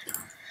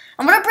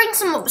 I'm gonna bring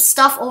some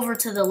stuff over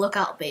to the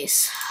lookout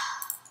base.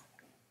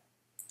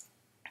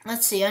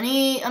 Let's see.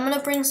 I'm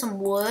gonna bring some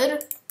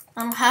wood.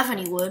 I don't have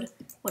any wood.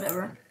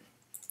 Whatever.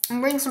 I'm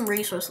gonna bring some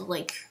resources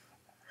like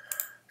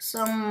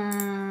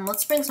some.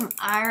 Let's bring some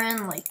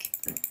iron, like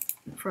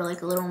for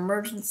like a little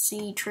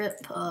emergency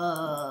trip.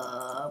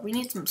 We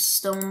need some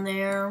stone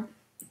there.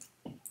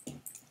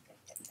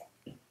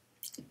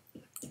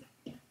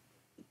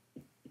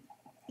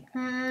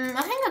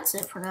 I think that's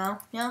it for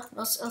now. Yeah,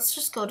 let's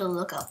just go to the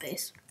lookout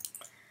base.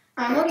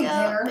 I'm already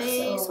there.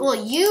 Base. So. Well,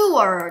 you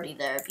are already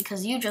there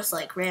because you just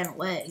like ran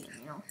away.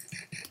 You know.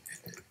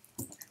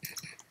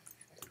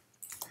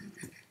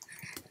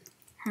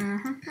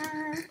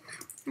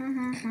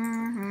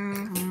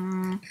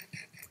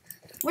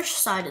 Which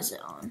side is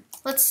it on?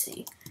 Let's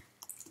see.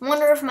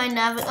 Wonder if my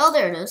oh,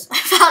 there it is. I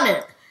found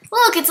it.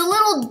 Look, it's a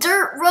little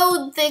dirt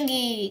road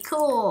thingy.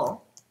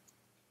 Cool.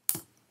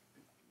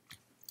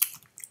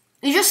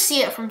 You just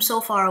see it from so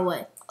far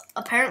away.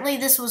 Apparently,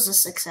 this was a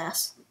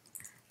success.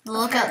 The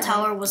lookout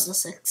tower was a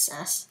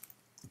success.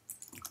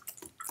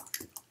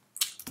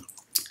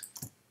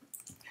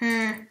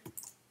 I'm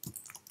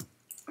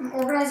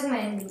organizing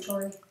my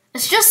inventory.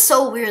 It's just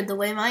so weird the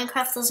way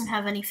Minecraft doesn't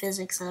have any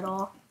physics at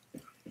all.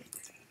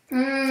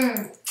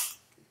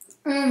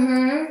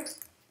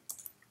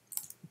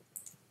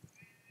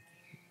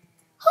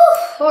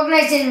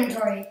 Organized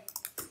inventory.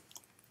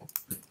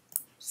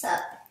 What's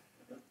up?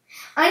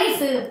 I need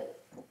food.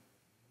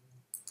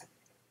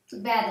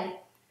 Badly.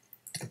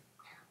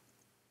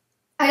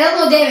 I don't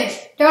know damage.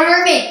 Don't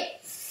hurt me.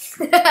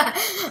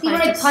 You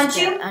want to punch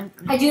you?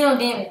 I do no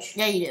damage.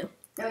 Yeah, you do.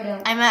 No, I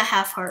don't. I'm at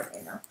half heart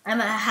right now. I'm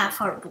at half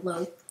heart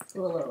below.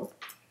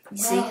 You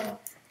see?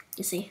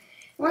 You see?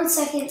 1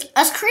 second.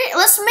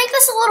 Let's make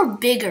this a little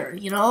bigger,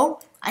 you know?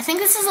 I think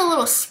this is a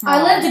little small.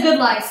 I lived a good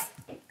life.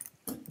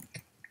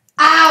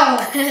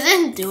 Ow! It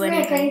didn't do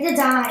anything. I need to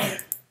die.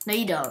 No,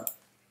 you don't.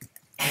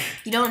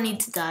 You don't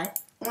need to die.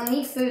 I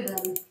need food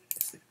then.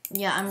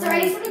 Yeah, I'm Is there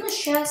any food in the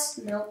chest?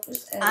 Nope.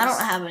 I don't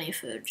have any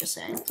food, just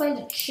saying. I'm playing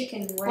the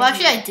chicken right Well,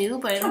 actually, I do,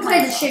 but I don't I'm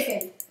playing the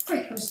chicken.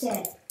 Freak, I'm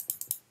dead.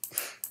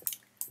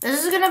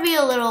 This is gonna be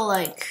a little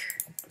like.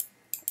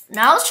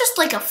 Now it's just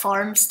like a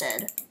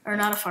farmstead, or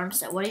not a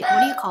farmstead. What do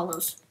you call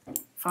those?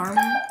 Farm.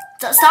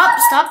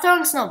 Stop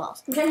throwing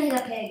snowballs. I'm trying to hit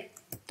a pig.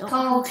 Don't.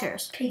 Who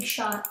cares? Pig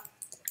shot.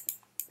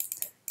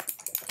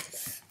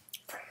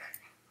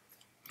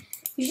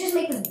 You should just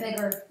make this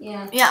bigger.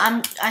 Yeah.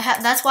 Yeah,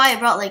 that's why I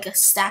brought like a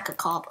stack of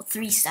cobble,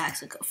 4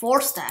 stacks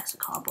of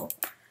cobble.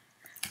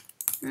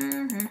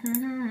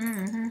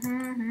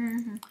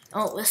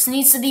 Oh, this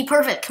needs to be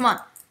perfect. Come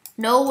on.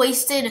 No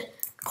wasted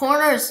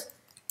corners.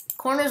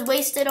 Corners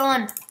wasted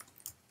on.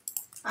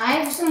 I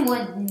have some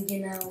wood, you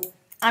know.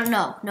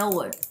 No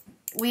wood.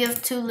 We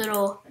have 2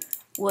 little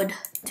wood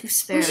to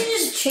spare. We should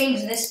just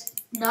change this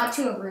not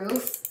to a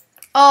roof.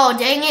 Oh,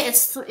 dang it.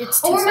 It's too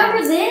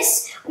remember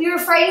this? We were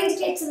fighting to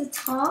get to the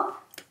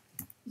top.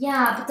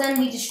 Yeah, but then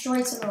we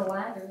destroyed some of the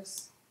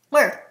ladders.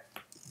 Where?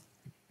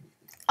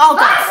 Oh,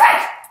 God.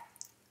 Frick!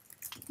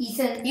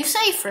 Ethan. You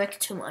say frick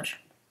too much.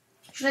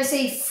 Should I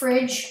say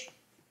fridge?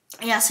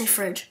 Yeah, say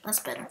fridge. That's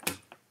better.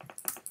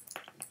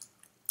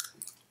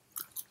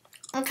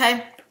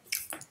 Okay.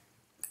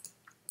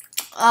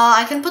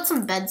 I can put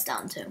some beds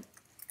down too.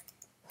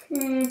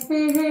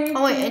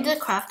 Oh wait, I did a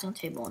crafting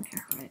table in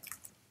here, right?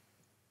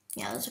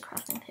 Yeah, there's a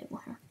crafting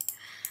table here.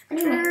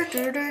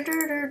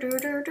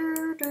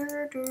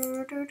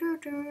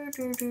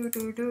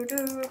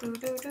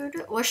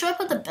 Where should I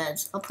put the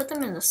beds? I'll put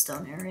them in the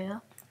stone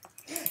area.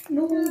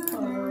 No.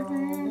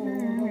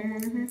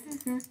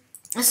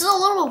 This is a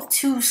little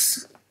too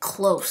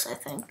close, I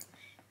think.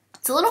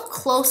 It's a little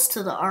close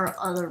to our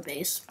other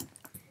base.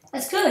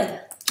 That's good.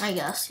 I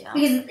guess, yeah.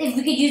 Because if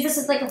we could use this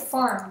as like a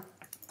farm.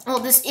 Well,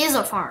 this is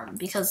a farm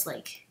because,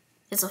 like,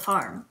 it's a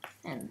farm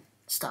and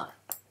stuff.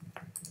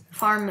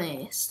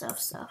 Farm-y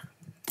stuff.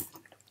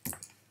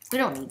 We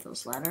don't need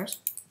those ladders.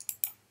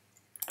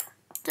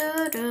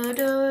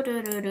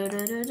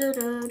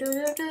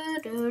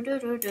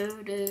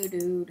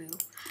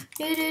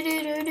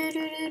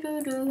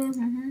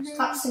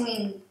 Stop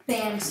singing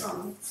band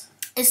songs.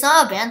 It's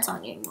not a band song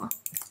anymore.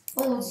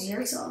 Oh, it's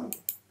your song.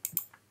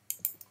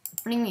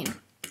 What do you mean?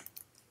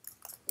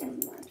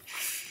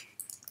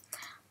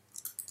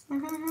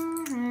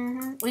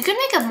 We could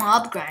make a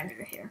mob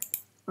grinder here,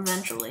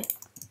 eventually.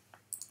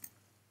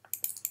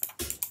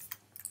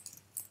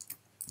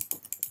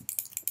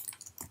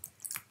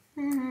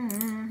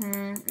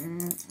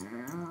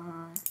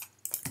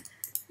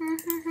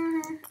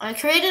 I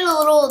created a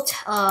little.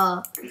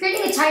 I'm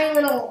creating a tiny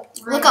little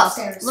room Look up.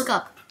 upstairs. Look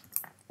up.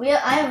 I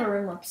have a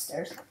room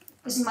upstairs.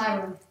 This is my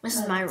room. This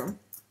is my room.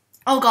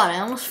 Oh god, I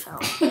almost fell.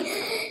 The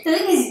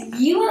thing is,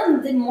 you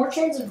have the more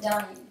chance of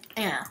dying.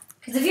 Yeah.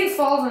 Because if you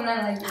fall, then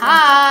like.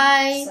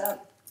 Hi. So,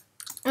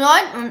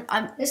 No,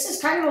 I'm. this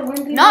is kind of a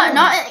wimpy No,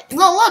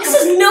 look. This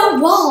is no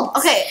walls.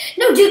 Okay.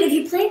 No, dude, if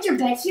you plant your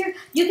bed here,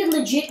 you can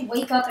legit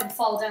wake up and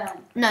fall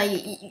down. No, But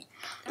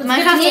Minecraft the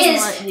doesn't thing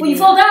let is, you when you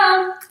do fall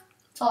down,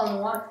 it's all in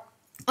the water.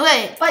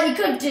 Okay. But you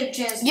could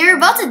just. You're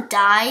about to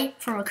die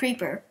from a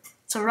creeper.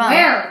 So run.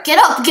 Where? Get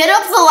up the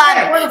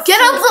ladder. Where the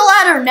Get up the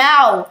ladder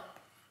now.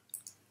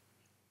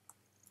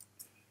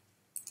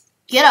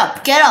 Get up.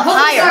 What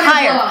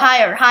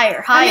Higher.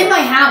 I'm in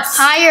my house.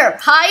 Higher.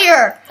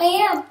 I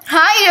am.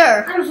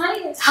 Higher. I'm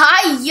higher.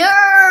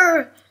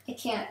 Higher. I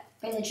can't.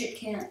 I legit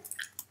can't.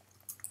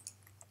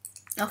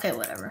 Okay,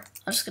 whatever.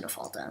 I'm just gonna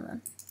fall down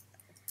then.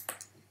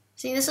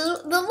 See, this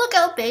is the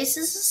lookout base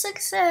is a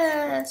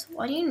success.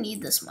 Why do you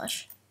need this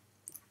much?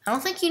 I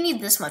don't think you need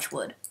this much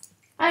wood.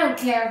 I don't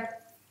care.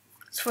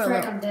 It's for a Frick,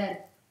 little. I'm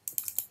dead.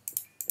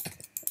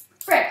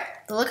 Frick.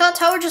 The lookout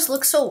tower just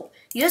looks so.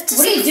 You have to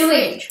What say are you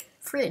doing?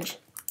 Fridge.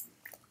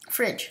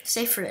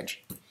 Say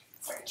fridge.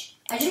 Fridge.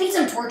 I just need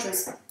some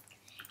torches.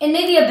 And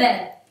maybe a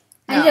bed.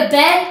 I need a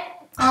bed.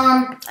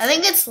 I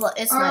think it's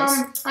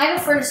nice. I have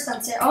a furnace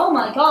downstairs. Oh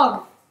my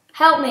god.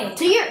 Help me.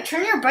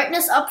 Turn your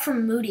brightness up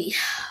from moody.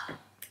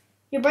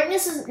 Your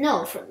brightness is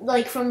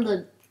from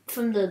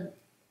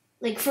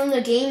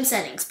the game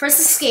settings. Press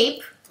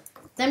escape,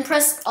 then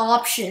press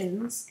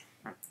options.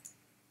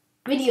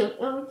 Video.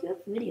 Oh, you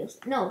have videos.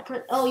 No.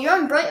 You're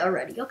on bright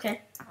already.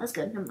 Okay, that's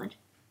good. Never mind.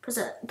 Press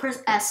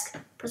ESC.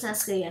 Press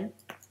ESC again.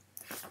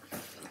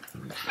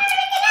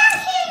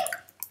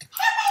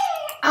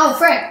 Oh,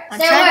 frick. I'm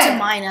Stay trying away. to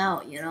mine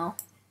out. You know.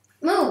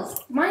 Move.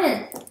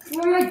 Mine.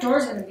 Where my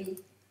door's gonna be.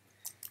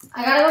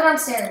 I gotta go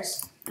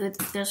downstairs.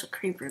 There's a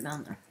creeper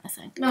down there. I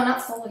think. No,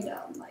 not fully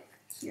down. Like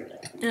here.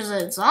 There's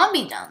a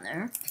zombie down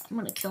there. I'm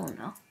gonna kill him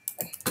now.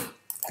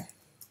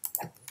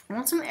 I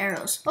want some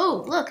arrows.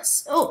 Oh, look.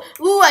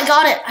 Ooh, I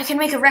got it. I can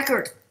make a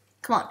record.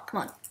 Come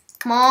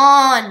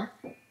on.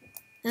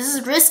 This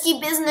is risky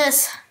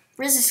business.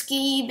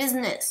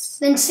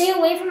 Then stay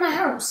away from my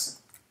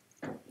house.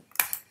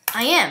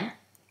 I am.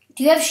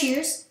 Do you have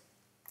shears?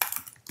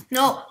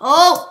 No.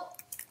 Oh.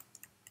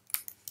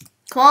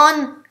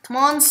 Come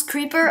on,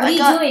 creeper. What are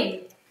you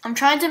doing? I'm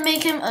trying to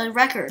make him a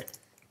record.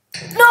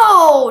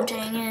 No,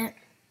 dang it.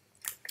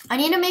 I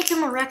need to make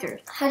him a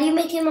record. How do you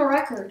make him a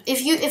record?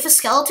 If a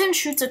skeleton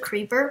shoots a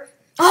creeper.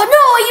 Oh no,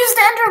 I used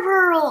the ender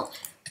pearl.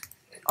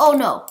 Oh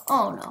no.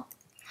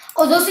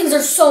 Oh, those things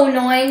are so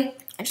annoying.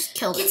 I just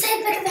killed it. Get to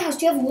the back of the house.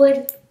 Do you have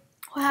wood?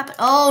 What happened?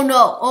 Oh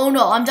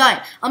no, I'm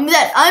dying. I'm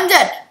dead.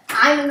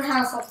 I'm in the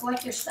house. I'll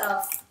collect your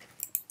stuff.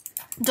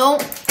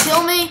 Don't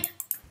kill me,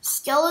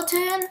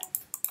 skeleton.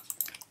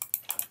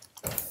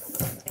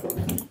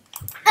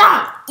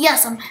 Ah!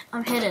 Yes,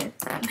 I'm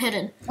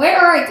hidden. Where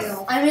are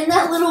you? I'm in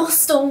that little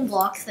stone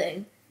block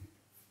thing.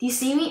 Do you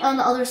see me on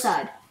the other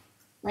side?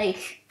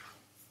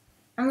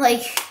 I'm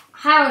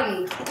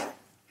Howdy.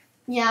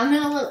 yeah, I'm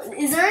in a little.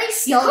 Is there any You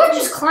skeletons? could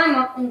just climb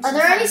up into Are the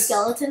there any fence.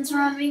 skeletons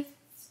around me?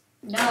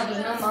 No, there's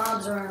no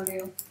mobs around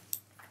you.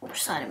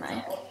 Which side am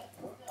I?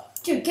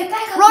 Dude, get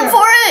back up Run here.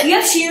 for it! Do you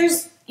have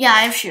shears? Yeah,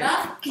 I have shears.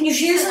 Can you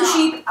shear some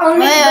sheep? I want to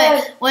make a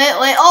bed.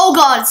 Wait. Oh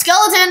god,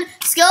 skeleton.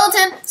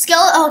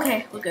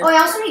 Okay, we're good. Oh, I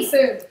also need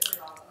food.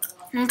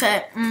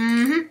 Okay.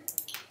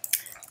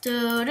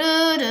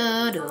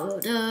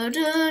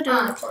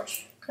 Oh,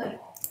 torch. Good.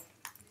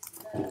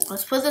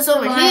 Let's put this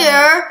over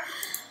here.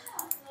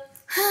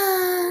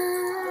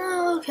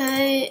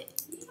 Okay.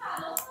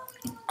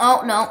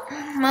 Oh no,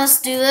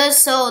 must do this.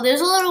 So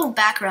there's a little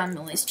background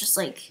noise. Just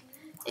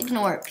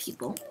ignore it,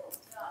 people.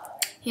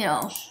 You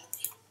know.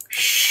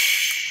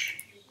 Shh.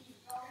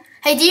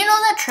 Hey, do you know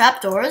that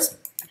trapdoors?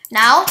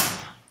 Now,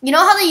 you know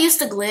how they used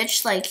to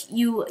glitch? Like,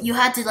 you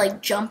had to,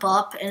 like, jump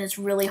up, and it's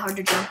really hard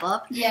to jump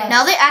up? Yeah.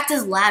 Now they act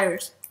as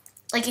ladders.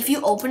 Like, if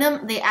you open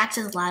them, they act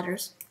as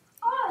ladders.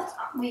 Oh,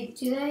 wait,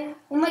 do they?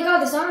 Oh my god,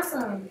 that's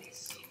awesome.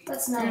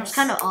 That's nice. It's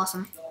kind of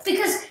awesome.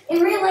 Because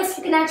in real life,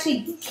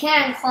 you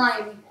can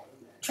climb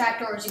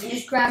trapdoors. You can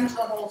just grab into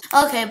the hole.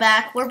 Okay,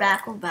 we're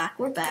back.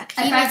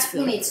 He needs food.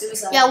 He needs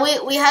suicide. Yeah,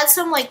 we had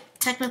some, like,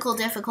 technical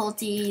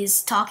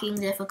difficulties, talking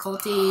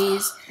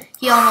difficulties.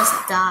 He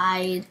almost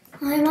died.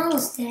 I'm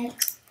almost dead.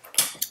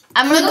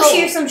 I'm gonna go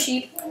shear some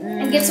sheep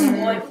and get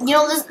some wood. You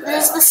know,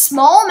 there's the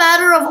small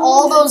matter of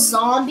all those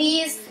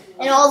zombies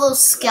and all those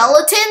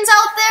skeletons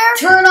out there.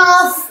 Turn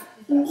off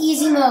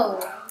easy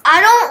mode. I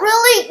don't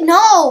really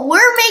know.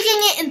 We're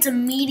making it into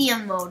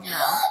medium mode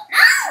now.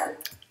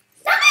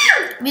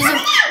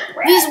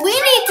 Because we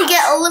need to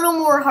get a little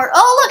more hard.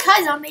 Oh, look,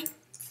 hi, zombie.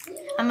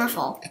 I'm gonna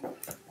fall.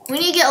 We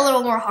need to get a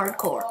little more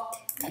hardcore.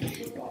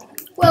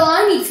 Well,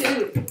 I need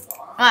food.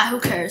 Ah,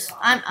 who cares?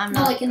 I'm Not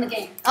not. like in the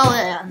game. Oh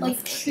yeah, Like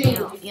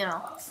you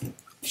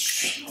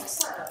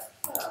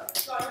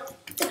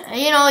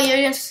know,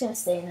 you're just gonna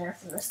stay in there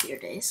for the rest of your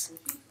days.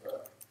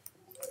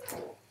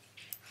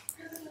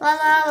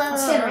 I'll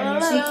stand right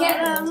here so you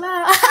can't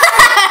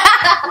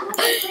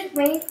move.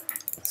 Wait,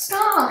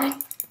 stop.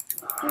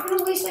 You're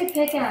gonna waste my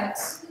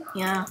pickaxe.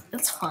 Yeah,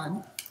 it's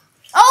fun.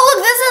 Oh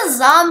look, there's a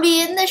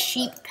zombie in the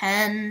sheep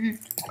pen.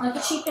 Are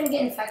the sheep gonna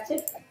get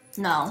infected?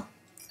 No.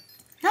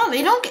 No,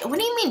 they don't get. What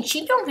do you mean?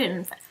 Sheep don't get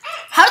infected.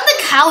 How did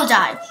the cow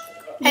die?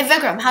 Hey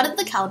Vikram, how did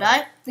the cow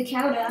die? The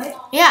cow died?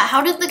 Yeah,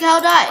 how did the cow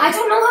die? I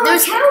don't know how the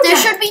cow died. There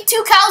should be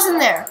 2 cows in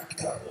there. I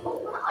don't know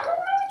what you're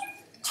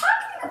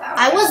talking about.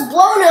 I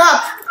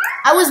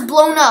was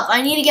blown up.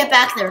 I need to get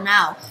back there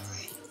now.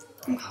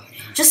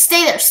 Just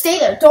stay there. Stay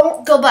there.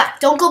 Don't go back.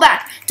 Don't go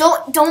back.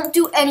 Don't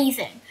do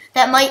anything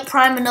that might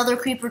prime another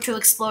creeper to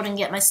explode and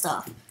get my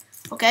stuff.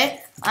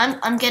 Okay?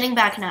 I'm getting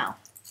back now.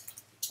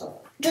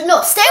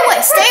 No, stay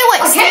away. Stay away.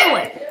 Stay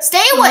away.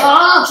 Stay away.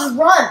 Just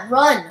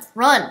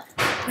run.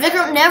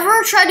 Vikram,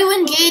 never try to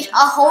engage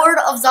a horde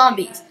of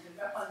zombies.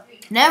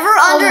 Never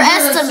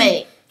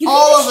underestimate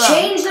all of them.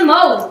 Change the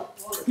mode.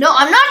 No,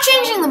 I'm not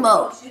changing the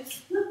mode.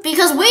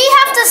 Because we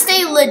have to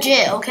stay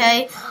legit,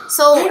 okay?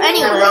 So,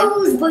 anyway.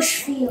 Rose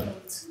bush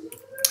fields.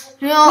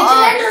 You know,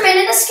 an Enderman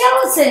and a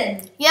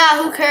skeleton.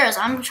 Yeah, who cares?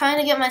 I'm trying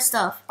to get my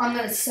stuff. I'm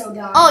gonna so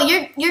die. Oh,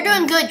 you're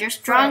doing good. You're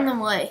drawing them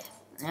away.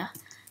 Yeah.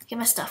 Get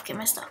my stuff. Come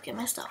on.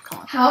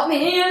 Help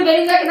me. I'm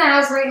getting back in the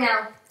house right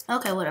now.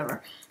 Okay,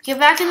 whatever. Get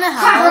back in the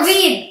house. Crap,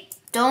 ravine.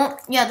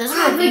 Yeah, there's a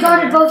ravine. We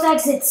guarded both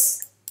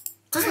exits.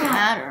 Doesn't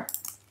matter.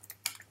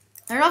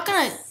 They're not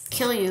gonna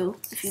kill you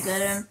if you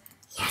get in.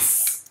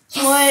 Yes.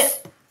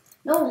 What?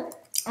 No.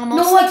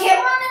 Almost. No, I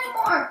can't run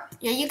anymore.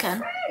 Yeah, you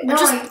can. No,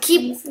 just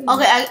keep.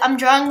 Okay, I'm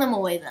drawing them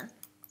away then.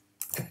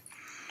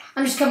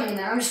 I'm just coming in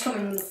there. I'm just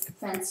coming in the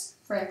fence.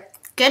 Frick.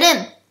 Get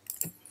in.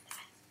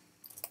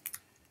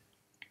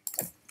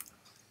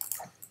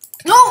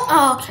 No.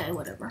 Oh, okay,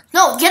 whatever.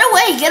 No, get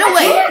away. Get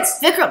away.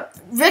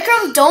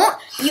 Vikram, don't.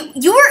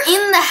 You were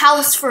in the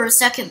house for a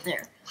second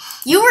there.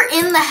 You were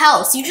in the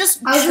house. You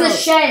just. I was in the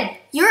shed.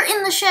 You're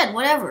in the shed.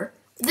 Whatever.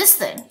 This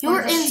thing. You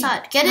were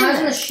inside. Get in there. I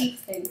was in the sheep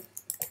thing.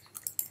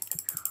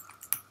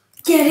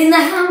 Get in the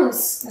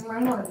house. I'm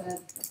going to bed.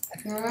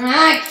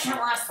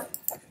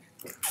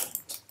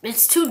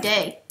 It's 2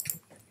 day.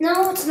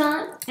 No, it's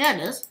not. Yeah,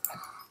 it is.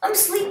 I'm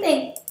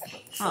sleeping.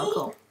 Oh,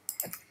 cool.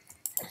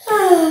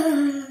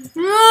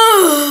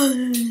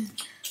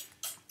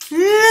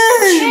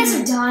 The chance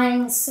of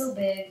dying is so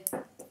big.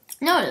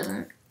 No, it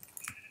isn't.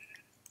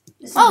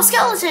 Oh,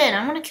 skeleton!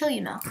 I'm gonna kill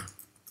you now.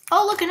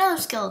 Oh, look, another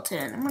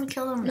skeleton. I'm gonna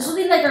kill him now. This will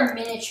be like our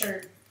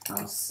miniature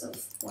house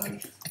of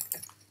life.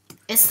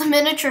 It's the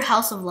miniature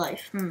house of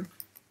life.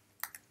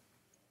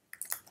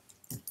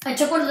 I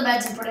took one of the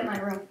beds and put it in my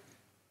room.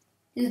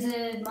 Is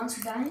the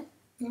monster dying?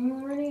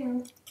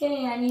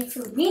 Okay, I need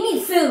food. We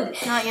need food!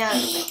 Not yet.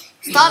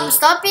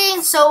 Stop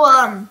being so,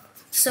 I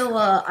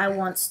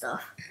want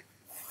stuff.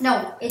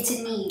 No, it's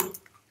a need.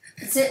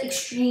 It's an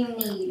extreme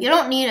need. You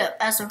don't need it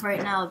as of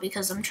right now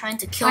because I'm trying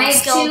to kill a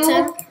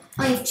skeleton.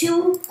 I have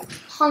 2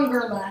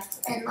 hunger left,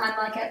 and I'm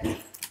like at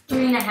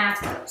 3.5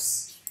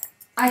 hearts.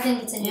 I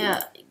think it's a need.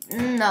 Yeah,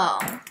 no.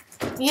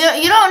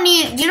 You don't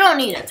need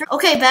it.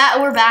 Okay,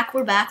 we're back.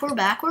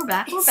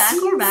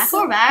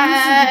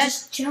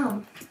 Just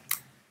jump.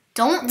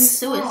 Don't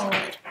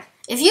suicide.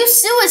 If you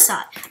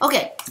suicide,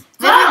 okay.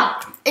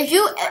 If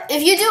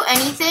you do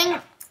anything,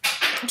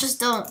 just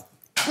don't.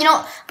 You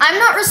know, I'm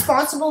not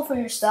responsible for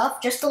your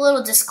stuff. Just a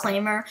little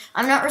disclaimer.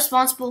 I'm not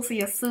responsible for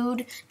your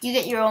food. You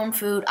get your own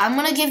food. I'm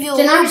gonna give you.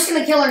 Then I'm just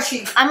gonna kill our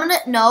sheep.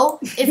 No.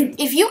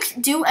 If you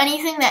do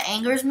anything that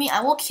angers me,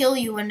 I will kill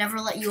you and never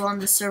let you on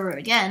the server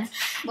again.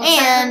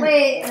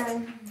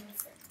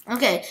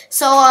 Okay.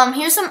 So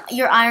here's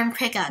your iron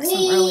pickaxe from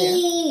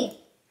earlier.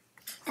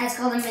 That's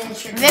called a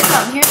miniature.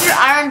 Vikram, here's your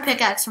iron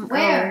pickaxe from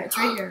earlier. It's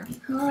right here.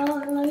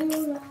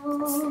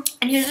 Oh,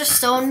 And here's a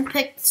stone.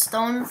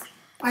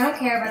 I don't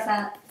care about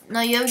that. No,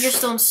 you have your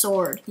stone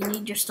sword. You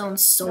need your stone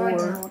sword.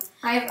 No,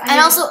 And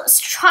also,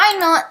 try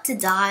not to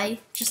die.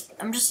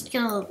 I'm just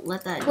gonna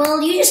let that.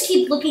 Well, you just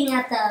keep looking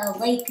at the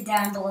lake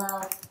down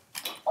below,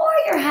 or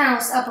your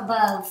house up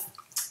above,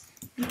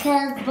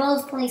 because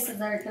both places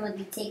are gonna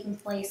be taking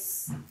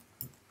place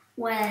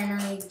when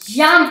I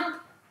jump.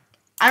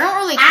 I don't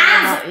really care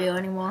about you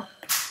anymore.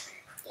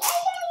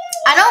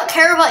 I don't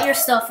care about your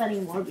stuff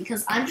anymore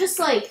because I'm just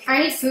like. I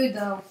need food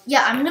though.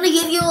 Yeah, I'm gonna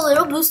give you a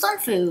little boost on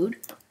food.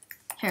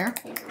 Here.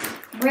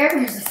 Where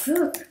is the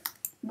food?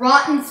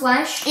 Rotten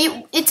flesh?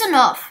 It's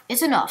enough.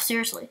 It's enough.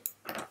 Seriously.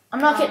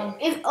 I'm not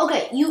kidding.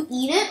 Okay, you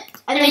eat it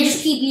And then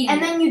just keep eating.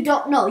 And then you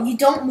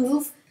don't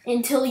move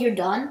until you're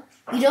done.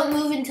 You don't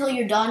move until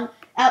you're done.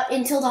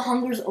 Until the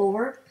hunger's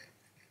over.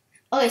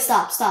 Okay,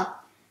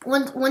 stop.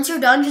 Once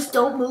you're done, just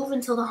don't move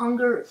until the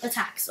hunger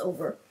attack's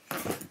over.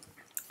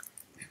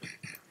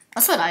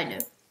 That's what I do.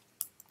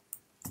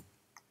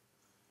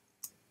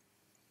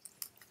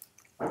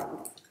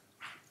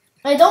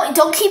 And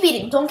don't keep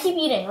eating. Don't keep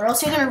eating, or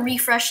else you're gonna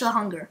refresh the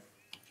hunger.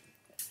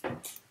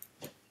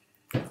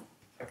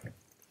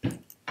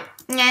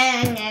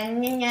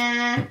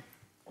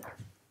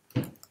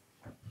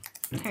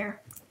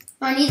 Here.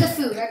 I need the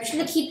food. I'm just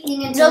gonna keep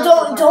eating until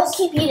No, don't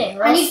keep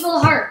eating. I need full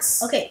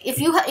hearts. Okay, if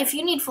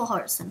you need full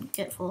hearts, then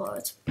get full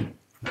hearts.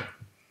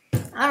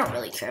 I don't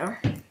really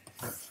care.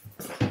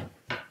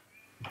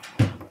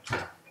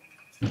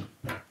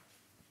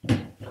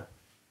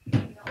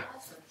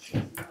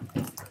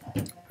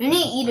 You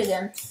need to eat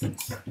again.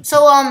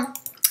 So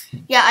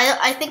yeah,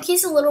 I think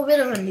he's a little bit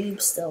of a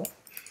noob still.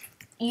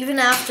 Even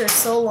after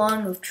so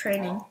long of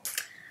training,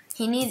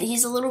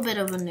 he's a little bit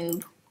of a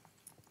noob.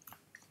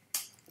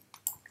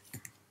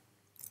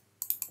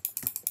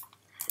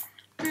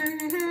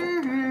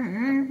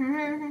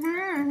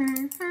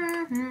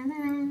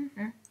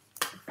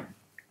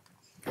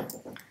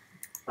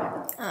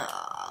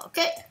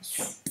 Okay.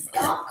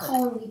 Stop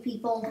calling me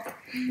people.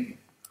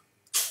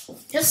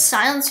 Just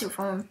silence your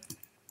phone.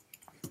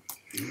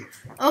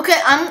 Okay,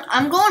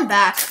 I'm going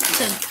back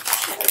to.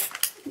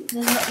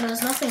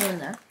 There's nothing in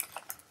there.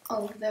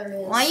 Oh, there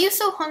is. Why are you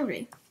so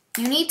hungry?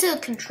 You need to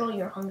control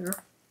your hunger.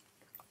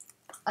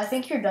 I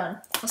think you're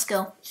done. Let's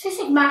go. It tastes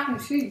like mac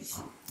and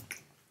cheese.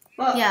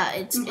 But Yeah,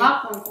 it's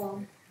popcorn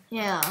form.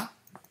 Yeah,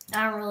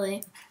 I don't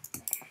really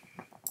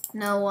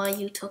know why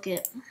you took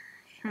it.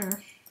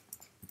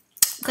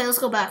 Okay, let's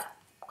go back.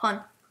 Come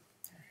on.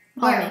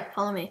 Follow me.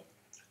 Follow me.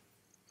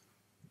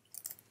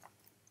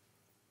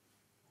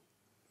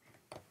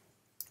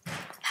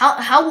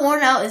 How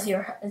worn out is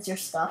your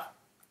stuff?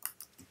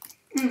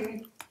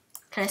 Can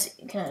I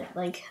see? Can I,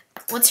 like?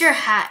 What's your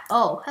hat?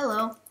 Oh,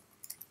 hello.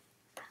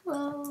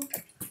 Hello.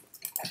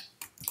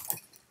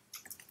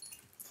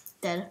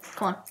 Dead.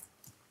 Come on.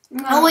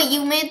 No. Oh wait,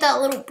 you made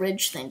that little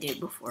bridge thing, dude,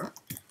 before.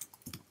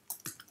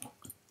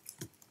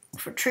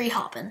 For tree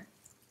hopping.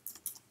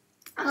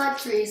 I like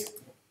trees.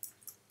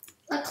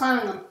 I like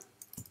climbing them.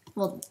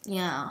 Well,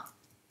 yeah.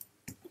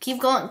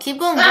 Keep going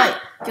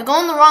right. You're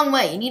going the wrong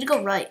way. You need to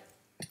go right.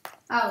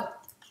 Oh.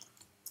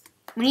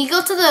 When you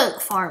go to the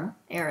farm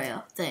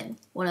area thing,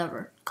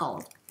 whatever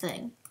called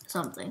thing,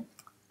 something.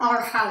 Our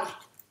house.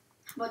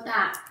 How about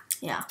that?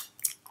 Yeah.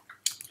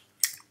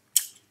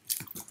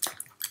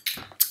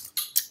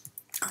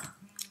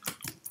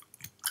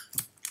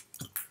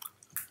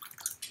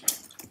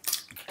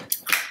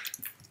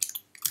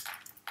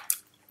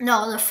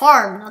 No, the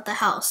farm, not the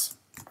house.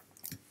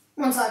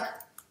 One sec.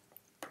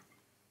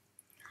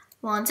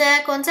 One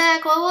sec, what?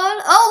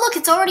 Oh, look,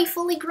 it's already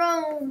fully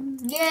grown.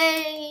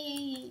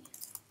 Yay!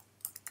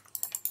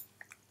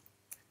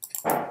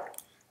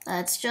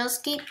 Let's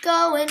just keep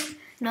going.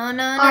 No.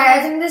 Alright,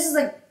 I think this is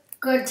a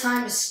good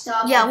time to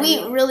stop. Yeah,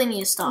 we really need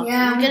to stop.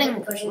 Yeah, we're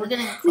getting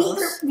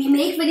close. We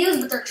make videos,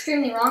 but they're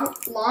extremely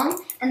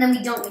long, and then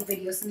we don't make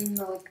videos, and then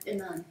they're like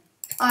none.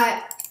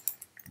 Alright.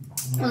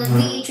 Well, the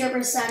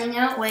Vechirpers signing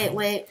out. Wait.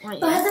 By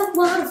the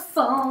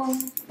waterfall.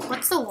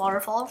 What's the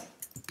waterfall?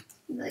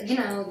 You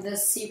know, the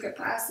secret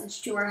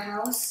passage to our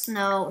house.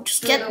 No,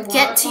 just get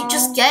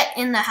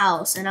in the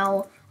house, and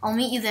I'll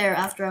meet you there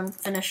after I'm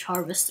finished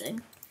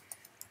harvesting.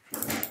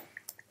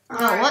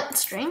 Right. What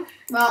string?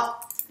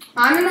 Well,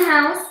 I'm in the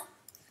house,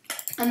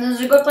 and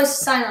there's a good place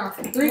to sign off.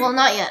 Well,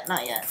 not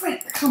yet.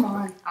 Frick, come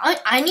on.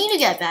 I need to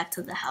get back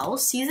to the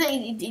house. You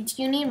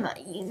need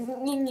money. You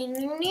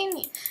need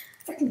me.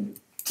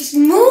 Just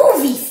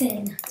move,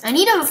 Ethan. I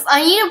need to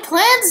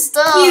plant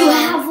stuff. You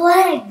have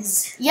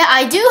legs. Yeah,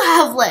 I do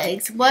have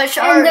legs, which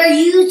are and they're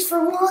used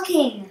for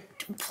walking.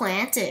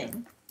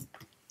 Planting.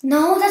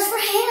 No, that's for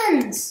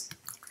hands.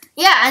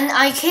 Yeah, and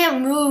I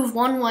can't move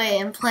one way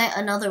and plant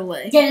another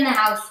way. Get in the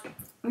house.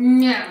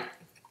 No.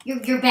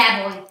 You're a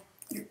bad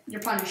boy.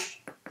 You're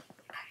punished.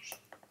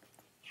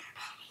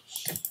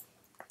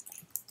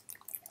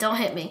 Don't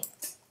hit me.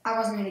 I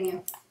wasn't hitting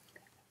you.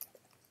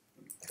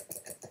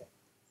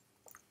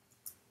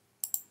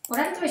 What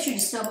happens if I shoot a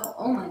snowball?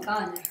 Oh my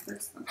god, that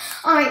hurts them.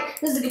 Alright,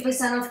 this is a good place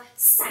to sign off.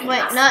 Sign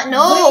off.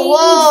 No,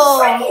 whoa!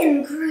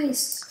 Freaking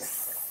Christ.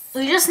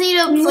 We just need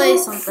to play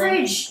something.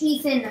 Fridge,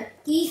 Ethan.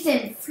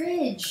 Ethan,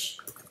 fridge.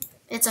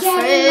 It's a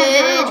Get in the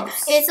fridge.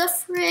 house. It's a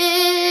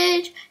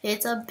fridge.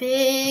 It's a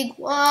big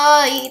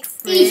white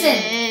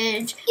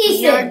fridge.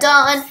 Ethan. You're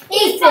done.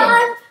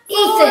 Ethan.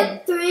 Ethan.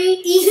 3,